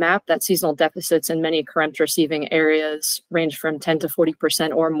from the map that seasonal deficits in many current receiving areas range from 10 to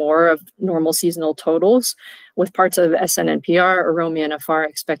 40% or more of normal seasonal totals, with parts of SNNPR, Oromia, and Afar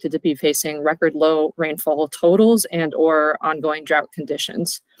expected to be facing record low rainfall totals and or ongoing drought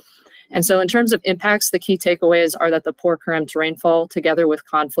conditions. And so in terms of impacts, the key takeaways are that the poor current rainfall, together with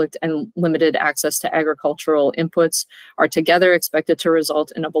conflict and limited access to agricultural inputs, are together expected to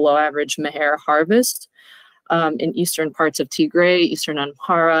result in a below average meher harvest in eastern parts of Tigray, eastern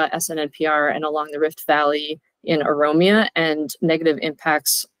Amhara, SNNPR, and along the Rift Valley in Oromia, and negative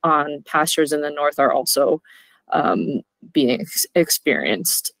impacts on pastures in the north are also being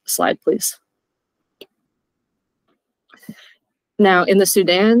experienced. Slide, please. Now, in the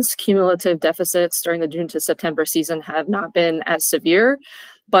Sudan's cumulative deficits during the June to September season have not been as severe,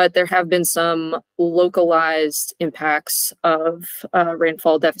 but there have been some localized impacts of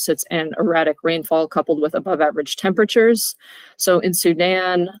rainfall deficits and erratic rainfall coupled with above average temperatures. So in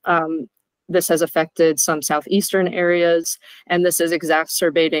Sudan, this has affected some southeastern areas, and this is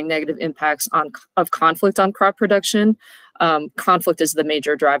exacerbating negative impacts of conflict on crop production. Conflict is the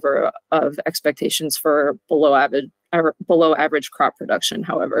major driver of expectations for below average crop production,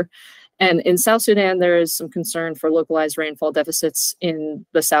 however. And in South Sudan, there is some concern for localized rainfall deficits in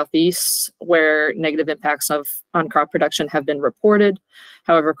the southeast, where negative impacts on crop production have been reported.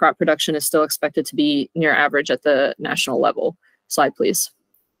 However, crop production is still expected to be near average at the national level. Slide, please.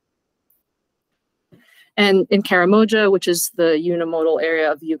 And in Karamoja, which is the unimodal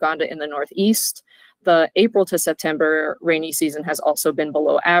area of Uganda in the northeast, the April to September rainy season has also been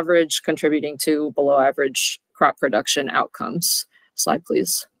below average, contributing to below average crop production outcomes. Slide,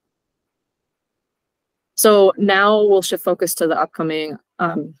 please. So now we'll shift focus to the upcoming,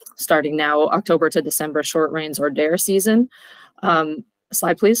 starting now, October to December short rains or DARE season.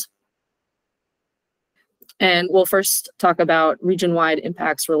 Slide, please. And we'll first talk about region-wide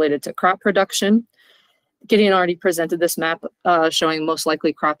impacts related to crop production. Gideon already presented this map showing most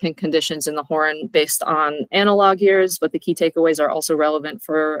likely cropping conditions in the Horn based on analog years, but the key takeaways are also relevant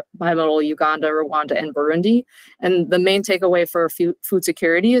for bimodal Uganda, Rwanda, and Burundi. And the main takeaway for food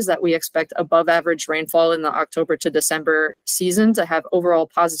security is that we expect above average rainfall in the October to December season to have overall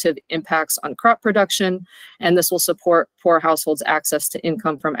positive impacts on crop production, and this will support poor households' access to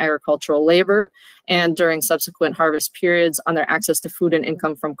income from agricultural labor, and during subsequent harvest periods on their access to food and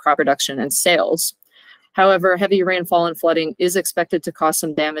income from crop production and sales. However, heavy rainfall and flooding is expected to cause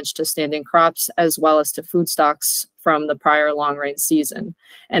some damage to standing crops as well as to food stocks from the prior long rain season.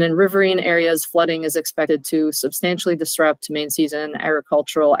 And in riverine areas, flooding is expected to substantially disrupt main season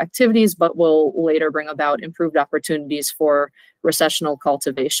agricultural activities, but will later bring about improved opportunities for recessional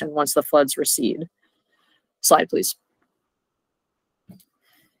cultivation once the floods recede. Slide, please.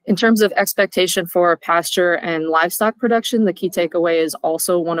 In terms of expectation for pasture and livestock production, the key takeaway is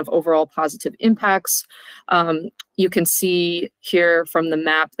also one of overall positive impacts. You can see here from the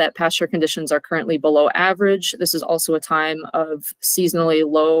map that pasture conditions are currently below average. This is also a time of seasonally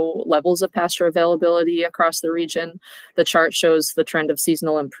low levels of pasture availability across the region. The chart shows the trend of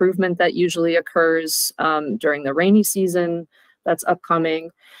seasonal improvement that usually occurs during the rainy season that's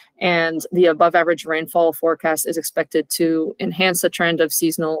upcoming. And the above average rainfall forecast is expected to enhance the trend of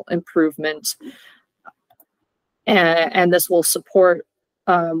seasonal improvement. And this will support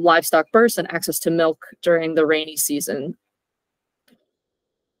livestock births and access to milk during the rainy season.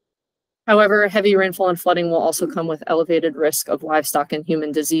 However, heavy rainfall and flooding will also come with elevated risk of livestock and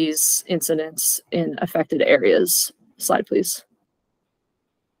human disease incidents in affected areas. Slide, please.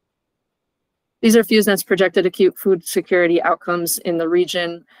 These are FEWSNet's projected acute food security outcomes in the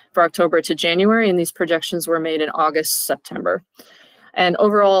region for October to January, and these projections were made in August, September. And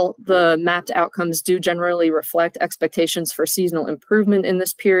overall, the mapped outcomes do generally reflect expectations for seasonal improvement in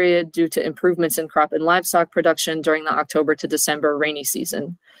this period due to improvements in crop and livestock production during the October to December rainy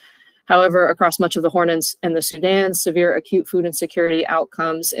season. However, across much of the Horn and the Sudan, severe acute food insecurity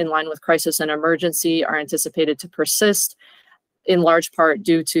outcomes in line with crisis and emergency are anticipated to persist, in large part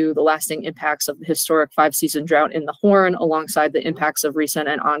due to the lasting impacts of the historic 5-season drought in the Horn, alongside the impacts of recent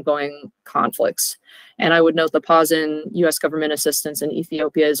and ongoing conflicts. And I would note the pause in U.S. government assistance in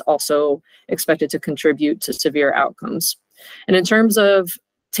Ethiopia is also expected to contribute to severe outcomes. And in terms of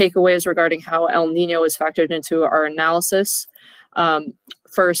takeaways regarding how El Niño is factored into our analysis,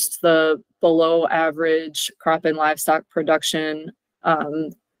 first, the below average crop and livestock production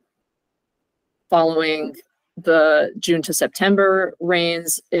following the June to September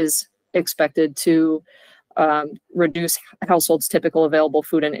rains is expected to reduce households' typical available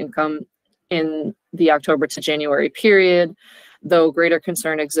food and income in the October to January period, though greater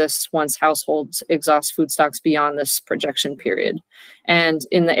concern exists once households exhaust food stocks beyond this projection period. And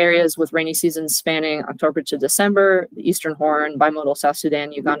in the areas with rainy seasons spanning October to December, the Eastern Horn, bimodal South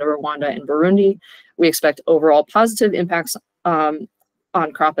Sudan, Uganda, Rwanda, and Burundi, we expect overall positive impacts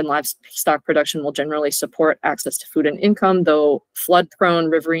on crop and livestock production will generally support access to food and income, though flood-prone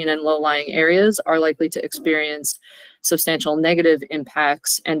riverine and low-lying areas are likely to experience substantial negative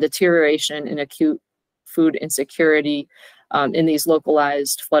impacts and deterioration in acute food insecurity in these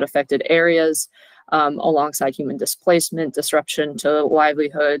localized flood-affected areas, alongside human displacement, disruption to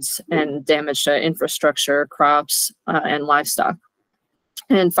livelihoods, and damage to infrastructure, crops, and livestock.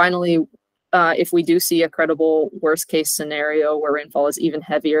 And finally, if we do see a credible worst case scenario where rainfall is even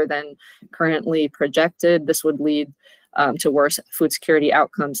heavier than currently projected, this would lead to worse food security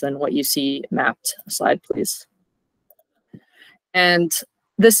outcomes than what you see mapped. Slide, please. And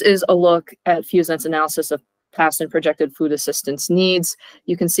this is a look at FEWSNet's analysis of past and projected food assistance needs.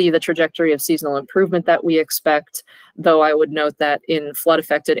 You can see the trajectory of seasonal improvement that we expect, though I would note that in flood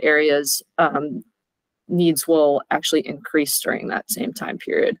affected areas, needs will actually increase during that same time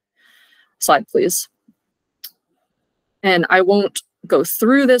period. Slide, please. And I won't go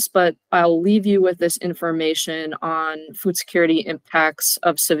through this, but I'll leave you with this information on food security impacts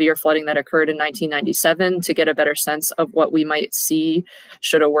of severe flooding that occurred in 1997 to get a better sense of what we might see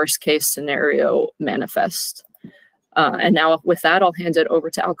should a worst case scenario manifest. And now with that, I'll hand it over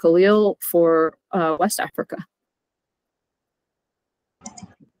to Al Khalil for West Africa.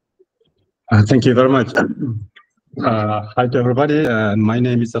 Thank you very much. Hi to everybody. My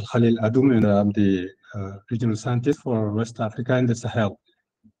name is Al Khalil Adoum, and I'm the regional scientist for West Africa and the Sahel.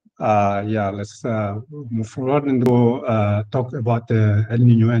 Yeah, let's move forward and go talk about the El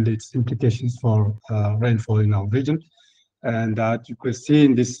Niño and its implications for rainfall in our region. And you can see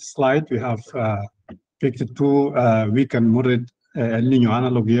in this slide, we have picked two weak and moderate El Niño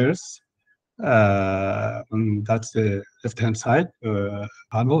analog years. And that's the left-hand side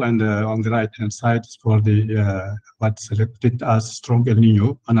panel, and on the right-hand side is for the what's selected as strong El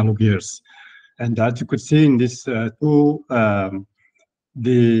Niño analog years. And as you could see in this two,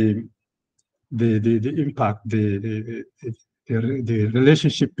 the impact, the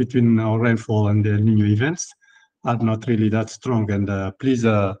relationship between our rainfall and the El Niño events are not really that strong. And please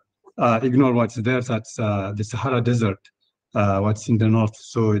ignore what's there. That's the Sahara Desert, what's in the north.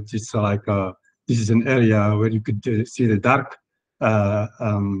 So it's like this is an area where you could see the dark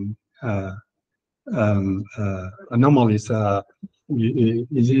anomalies.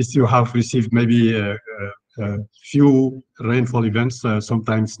 You have received maybe few rainfall events,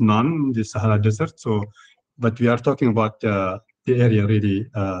 sometimes none in the Sahara Desert. So, but we are talking about the area really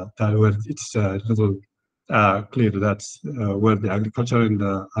where it's a little clear. That's where the agriculture and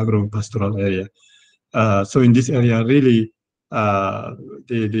the agro-pastoral area. So in this area, really,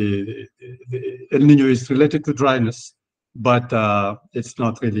 the El Niño is related to dryness, but it's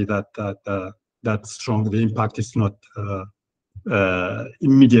not really that strong. The impact is not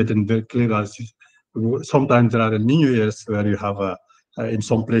immediate and very clear. As sometimes there are El Niño years where you have in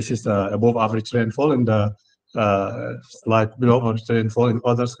some places above average rainfall and slight below average rainfall in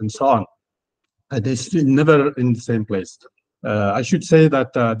others, and so on. They're still never in the same place. I should say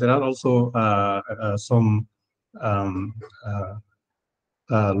that there are also some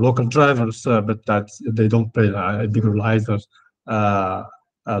local drivers, but that they don't play a big role either.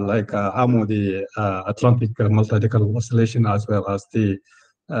 Like AMO, the Atlantic multi-decadal oscillation, as well as the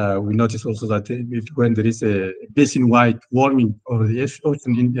we notice also that when there is a basin-wide warming of the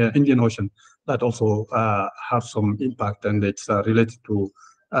ocean in the Indian Ocean, that also have some impact, and it's related to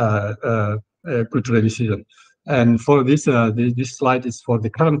good rainy season. And for this, this slide is for the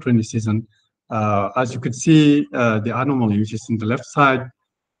current rainy season. As you could see, the anomaly, which is in the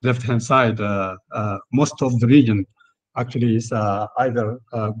left-hand side, most of the region actually is either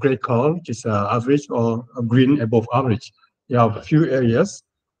gray color, which is average, or green above average. You have a few areas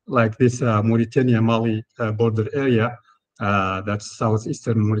like this Mauritania-Mali border area, that's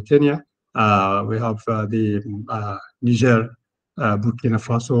southeastern Mauritania. We have the Niger, Burkina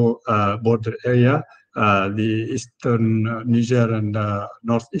Faso border area, the eastern Niger and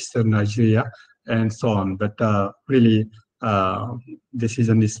northeastern Nigeria, and so on. But really, the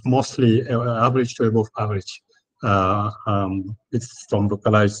season is mostly average to above average. It's some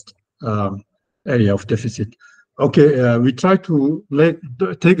localized area of deficit. Okay, we try to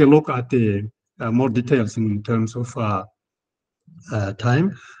take a look at the more details in terms of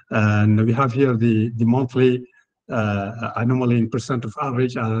time, and we have here the monthly anomaly in percent of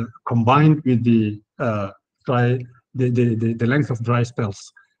average combined with the the length of dry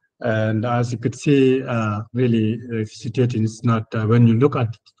spells. And as you could see, really the situation is not, when you look at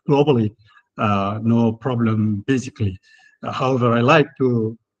it globally, no problem basically. However, I like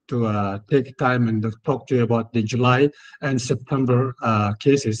to take time and talk to you about the July and September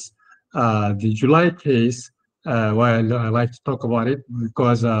cases. The July case, well, I like to talk about it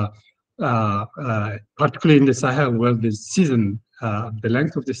because particularly in the Sahel, where the season, the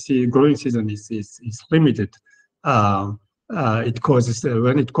length of the growing season is limited. It causes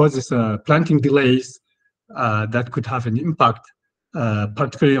when it causes planting delays, that could have an impact,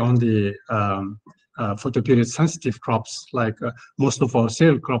 particularly on the photoperiod sensitive crops. Like most of our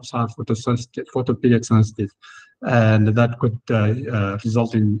cereal crops are photoperiod sensitive, and that could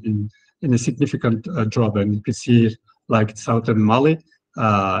result in a significant drop. And you can see, like southern Mali,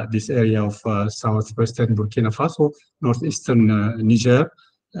 this area of southwestern Burkina Faso, northeastern Niger,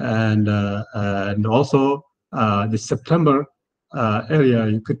 and also the September area.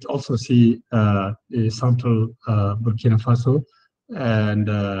 You could also see the central Burkina Faso and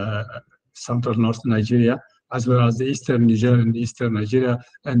central north Nigeria, as well as the eastern Niger and eastern Nigeria,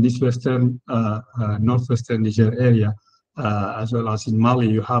 and this western northwestern Niger area, as well as in Mali.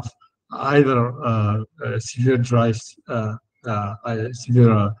 You have either severe dry,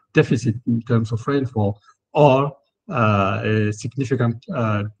 severe deficit in terms of rainfall, or a significant,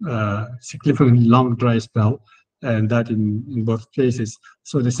 significantly long dry spell, and that in both cases.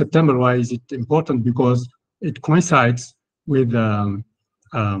 So the September, why is it important? Because it coincides with the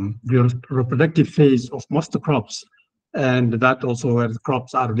reproductive phase of most crops, and that also where the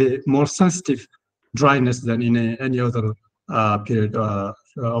crops are more sensitive dryness than in any other period of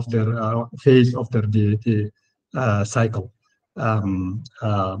their phase of their cycle.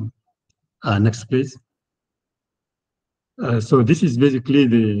 Next, please. So this is basically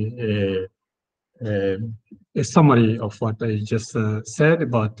the a summary of what I just said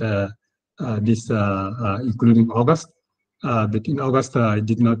about this, including August. But in August, I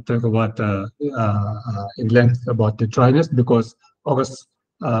did not talk about in length about the dryness, because August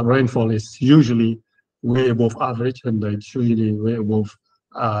rainfall is usually way above average, and it's usually way above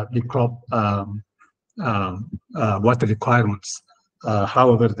the crop water requirements.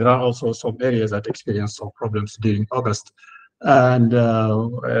 However, there are also some areas that experience some problems during August. And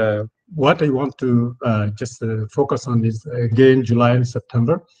what I want to just focus on is, again, July and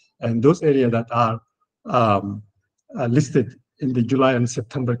September. And those areas that are listed in the July and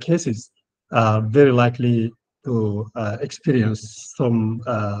September cases are very likely to experience some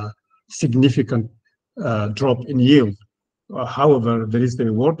significant drop in yield. However, there is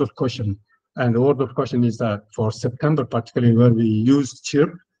the word of caution. And the word of caution is that for September, particularly where we use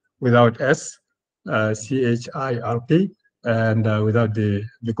CHIRP without S, CHIRP, and without the,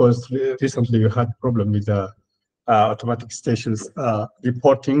 because recently we had a problem with the automatic stations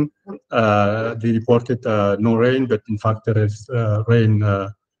reporting. They reported no rain, but in fact there is rain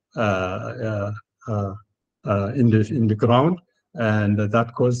in the ground, and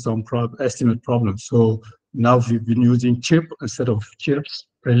that caused some estimate problems. So now we've been using CHIRP instead of CHIRP's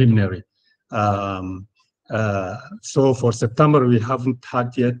preliminary. So for September, we haven't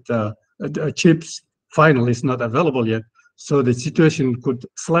had yet, CHIRP's final is not available yet. So the situation could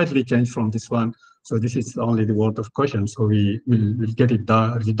slightly change from this one. So this is only the word of caution. So we will get it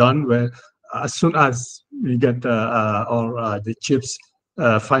done where as soon as we get the CHIRP's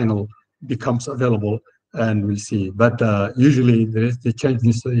final becomes available, and we'll see. But usually the change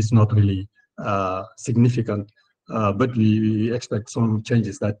is not really significant. But we expect some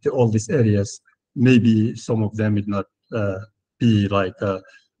changes, that all these areas, maybe some of them will not be like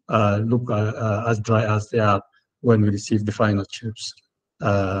look as dry as they are when we receive the final CHIRPs.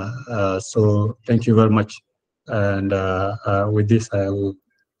 So thank you very much. And with this, I'll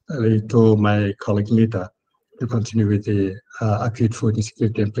leave to my colleague Lita to continue with the acute food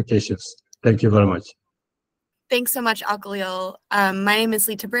insecurity implications. Thank you very much. Thanks so much, Al-Khalil. My name is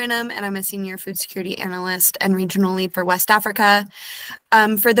Lita Branham, and I'm a senior food security analyst and regional lead for West Africa.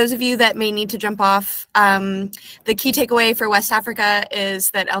 For those of you that may need to jump off, the key takeaway for West Africa is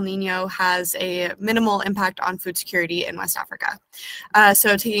that El Nino has a minimal impact on food security in West Africa.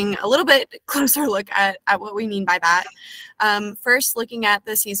 So taking a little bit closer look at what we mean by that. First, looking at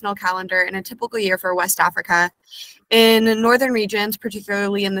the seasonal calendar in a typical year for West Africa. In northern regions,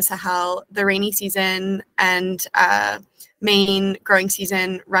 particularly in the Sahel, the rainy season and main growing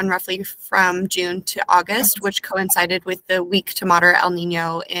season run roughly from June to August, which coincided with the weak to moderate El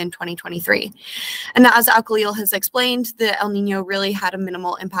Nino in 2023. And as Al-Khalil has explained, the El Nino really had a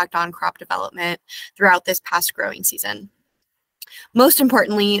minimal impact on crop development throughout this past growing season. Most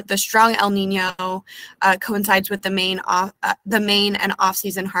importantly, the strong El Nino coincides with the main and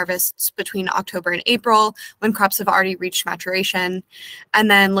off-season harvests between October and April, when crops have already reached maturation.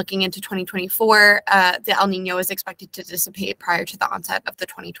 And then looking into 2024, the El Nino is expected to dissipate prior to the onset of the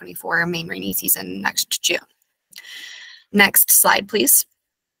 2024 main rainy season next June. Next slide, please.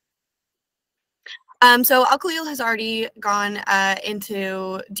 So Al-Khalil has already gone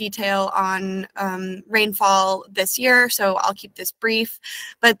into detail on rainfall this year, so I'll keep this brief.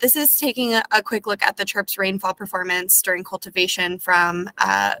 But this is taking a quick look at the CHIRP's rainfall performance during cultivation from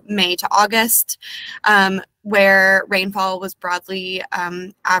May to August, where rainfall was broadly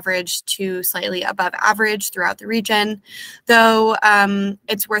average to slightly above average throughout the region, though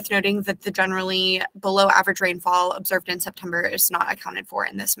it's worth noting that the generally below average rainfall observed in September is not accounted for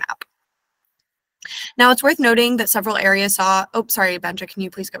in this map. Now, it's worth noting that several areas saw, oh, sorry, Benja, can you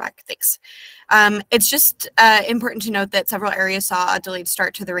please go back? Thanks. It's just important to note that several areas saw a delayed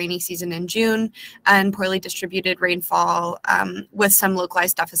start to the rainy season in June, and poorly distributed rainfall with some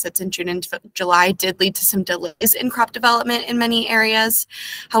localized deficits in June and July did lead to some delays in crop development in many areas.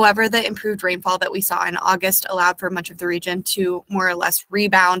 However, the improved rainfall that we saw in August allowed for much of the region to more or less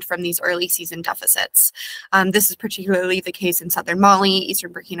rebound from these early season deficits. This is particularly the case in southern Mali,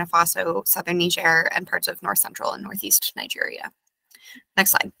 eastern Burkina Faso, southern Niger, and parts of north central and northeast Nigeria.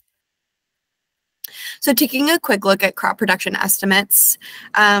 Next slide. So taking a quick look at crop production estimates,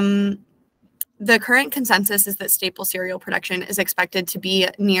 The current consensus is that staple cereal production is expected to be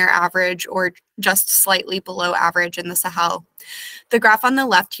near average or just slightly below average in the Sahel. The graph on the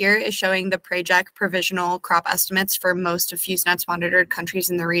left here is showing the PREJEC provisional crop estimates for most of FEWS monitored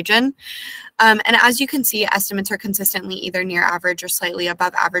countries in the region. And as you can see, estimates are consistently either near average or slightly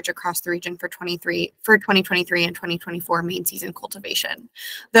above average across the region for 2023 and 2024 main season cultivation.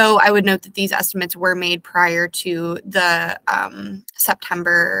 Though I would note that these estimates were made prior to the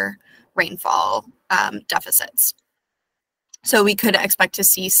September rainfall deficits. So we could expect to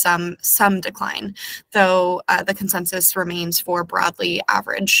see some decline, though the consensus remains for broadly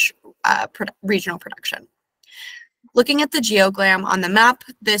average regional production. Looking at the geogram on the map,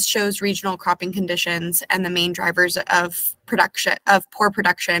 this shows regional cropping conditions and the main drivers of poor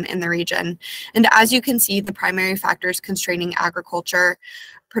production in the region. And as you can see, the primary factors constraining agriculture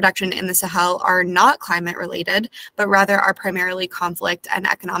production in the Sahel are not climate related, but rather are primarily conflict and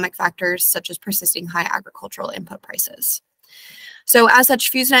economic factors such as persisting high agricultural input prices. So as such,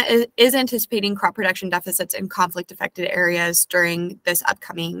 FEWSnet is anticipating crop production deficits in conflict affected areas during this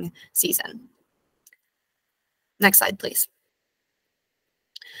upcoming season. Next slide, please.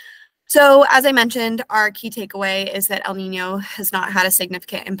 So as I mentioned, our key takeaway is that El Niño has not had a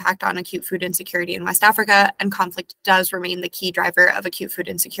significant impact on acute food insecurity in West Africa, and conflict does remain the key driver of acute food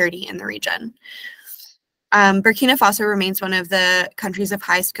insecurity in the region. Burkina Faso remains one of the countries of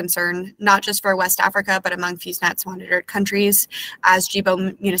highest concern, not just for West Africa, but among FEWS monitored countries, as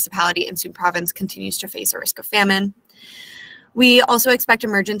Djibo municipality in Sum province continues to face a risk of famine. We also expect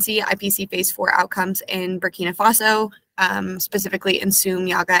emergency IPC phase 4 outcomes in Burkina Faso, specifically in Sum,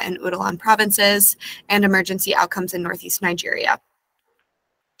 Yaga, and Udalan provinces, and emergency outcomes in northeast Nigeria.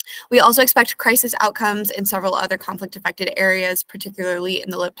 We also expect crisis outcomes in several other conflict-affected areas, particularly in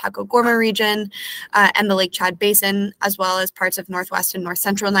the Liptako-Gourma region and the Lake Chad Basin, as well as parts of northwest and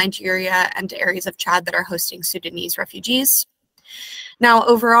north-central Nigeria and areas of Chad that are hosting Sudanese refugees. Now,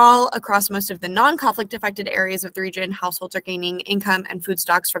 overall, across most of the non-conflict affected areas of the region, households are gaining income and food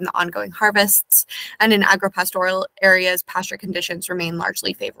stocks from the ongoing harvests, and in agropastoral areas, pasture conditions remain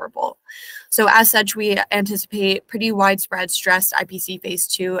largely favorable. So as such, we anticipate pretty widespread stressed IPC phase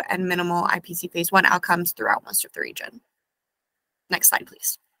 2 and minimal IPC phase 1 outcomes throughout most of the region. Next slide,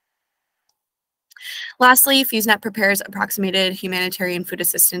 please. Lastly, FEWSnet prepares approximated humanitarian food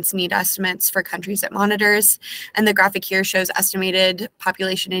assistance need estimates for countries it monitors, and the graphic here shows estimated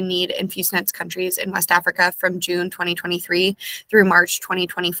population in need in FEWSnet's countries in West Africa from June 2023 through March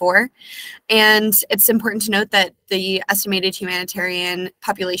 2024. And it's important to note that the estimated humanitarian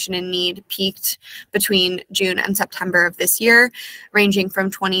population in need peaked between June and September of this year, ranging from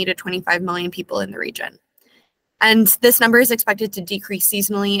 20 to 25 million people in the region. And this number is expected to decrease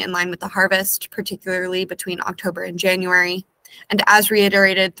seasonally in line with the harvest, particularly between October and January. And as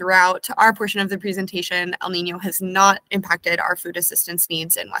reiterated throughout our portion of the presentation, El Niño has not impacted our food assistance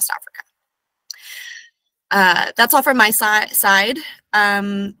needs in West Africa. That's all from my side.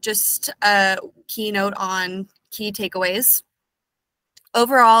 Just a keynote on key takeaways.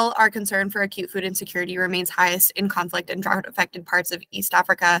 Overall, our concern for acute food insecurity remains highest in conflict and drought-affected parts of East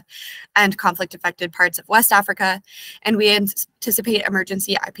Africa and conflict-affected parts of West Africa, and we anticipate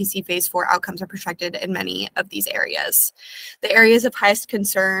emergency IPC phase 4 outcomes are projected in many of these areas. The areas of highest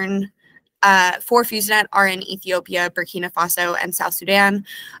concern for FEWSnet are in Ethiopia, Burkina Faso, and South Sudan.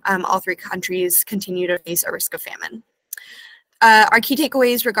 All three countries continue to face a risk of famine. Our key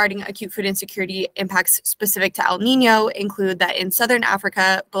takeaways regarding acute food insecurity impacts specific to El Niño include that in Southern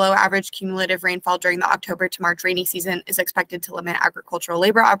Africa, below average cumulative rainfall during the October to March rainy season is expected to limit agricultural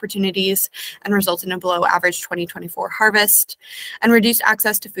labor opportunities and result in a below average 2024 harvest. And reduced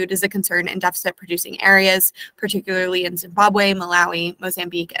access to food is a concern in deficit producing areas, particularly in Zimbabwe, Malawi,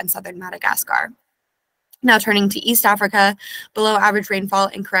 Mozambique, and Southern Madagascar. Now turning to East Africa, below average rainfall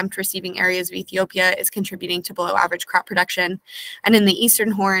in Krempt receiving areas of Ethiopia is contributing to below average crop production. And in the Eastern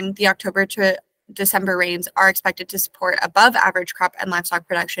Horn, the October to December rains are expected to support above average crop and livestock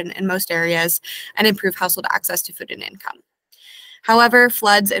production in most areas and improve household access to food and income. However,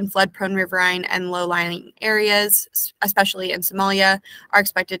 floods in flood-prone riverine and low-lying areas, especially in Somalia, are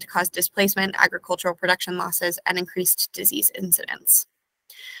expected to cause displacement, agricultural production losses, and increased disease incidence.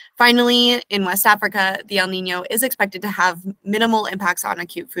 Finally, in West Africa, the El Niño is expected to have minimal impacts on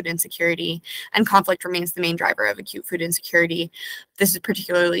acute food insecurity, and conflict remains the main driver of acute food insecurity. This is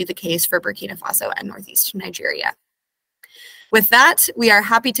particularly the case for Burkina Faso and northeast Nigeria. With that, we are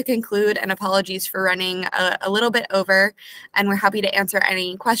happy to conclude, and apologies for running a little bit over, and we're happy to answer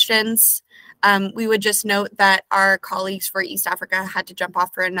any questions. We would just note that our colleagues for East Africa had to jump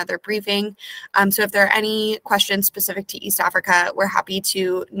off for another briefing. So if there are any questions specific to East Africa, we're happy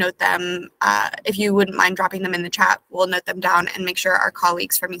to note them. If you wouldn't mind dropping them in the chat, we'll note them down and make sure our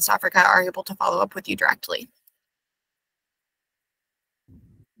colleagues from East Africa are able to follow up with you directly.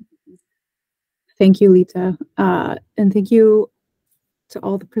 Thank you, Lita. And thank you to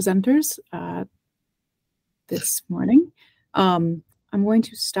all the presenters this morning. I'm going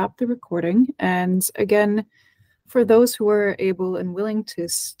to stop the recording. And again, for those who are able and willing to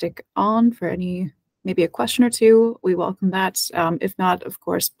stick on for maybe a question or two, we welcome that. If not, of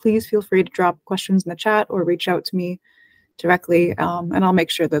course, please feel free to drop questions in the chat or reach out to me directly. And I'll make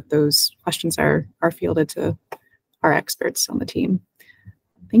sure that those questions are fielded to our experts on the team.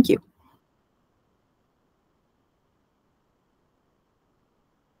 Thank you.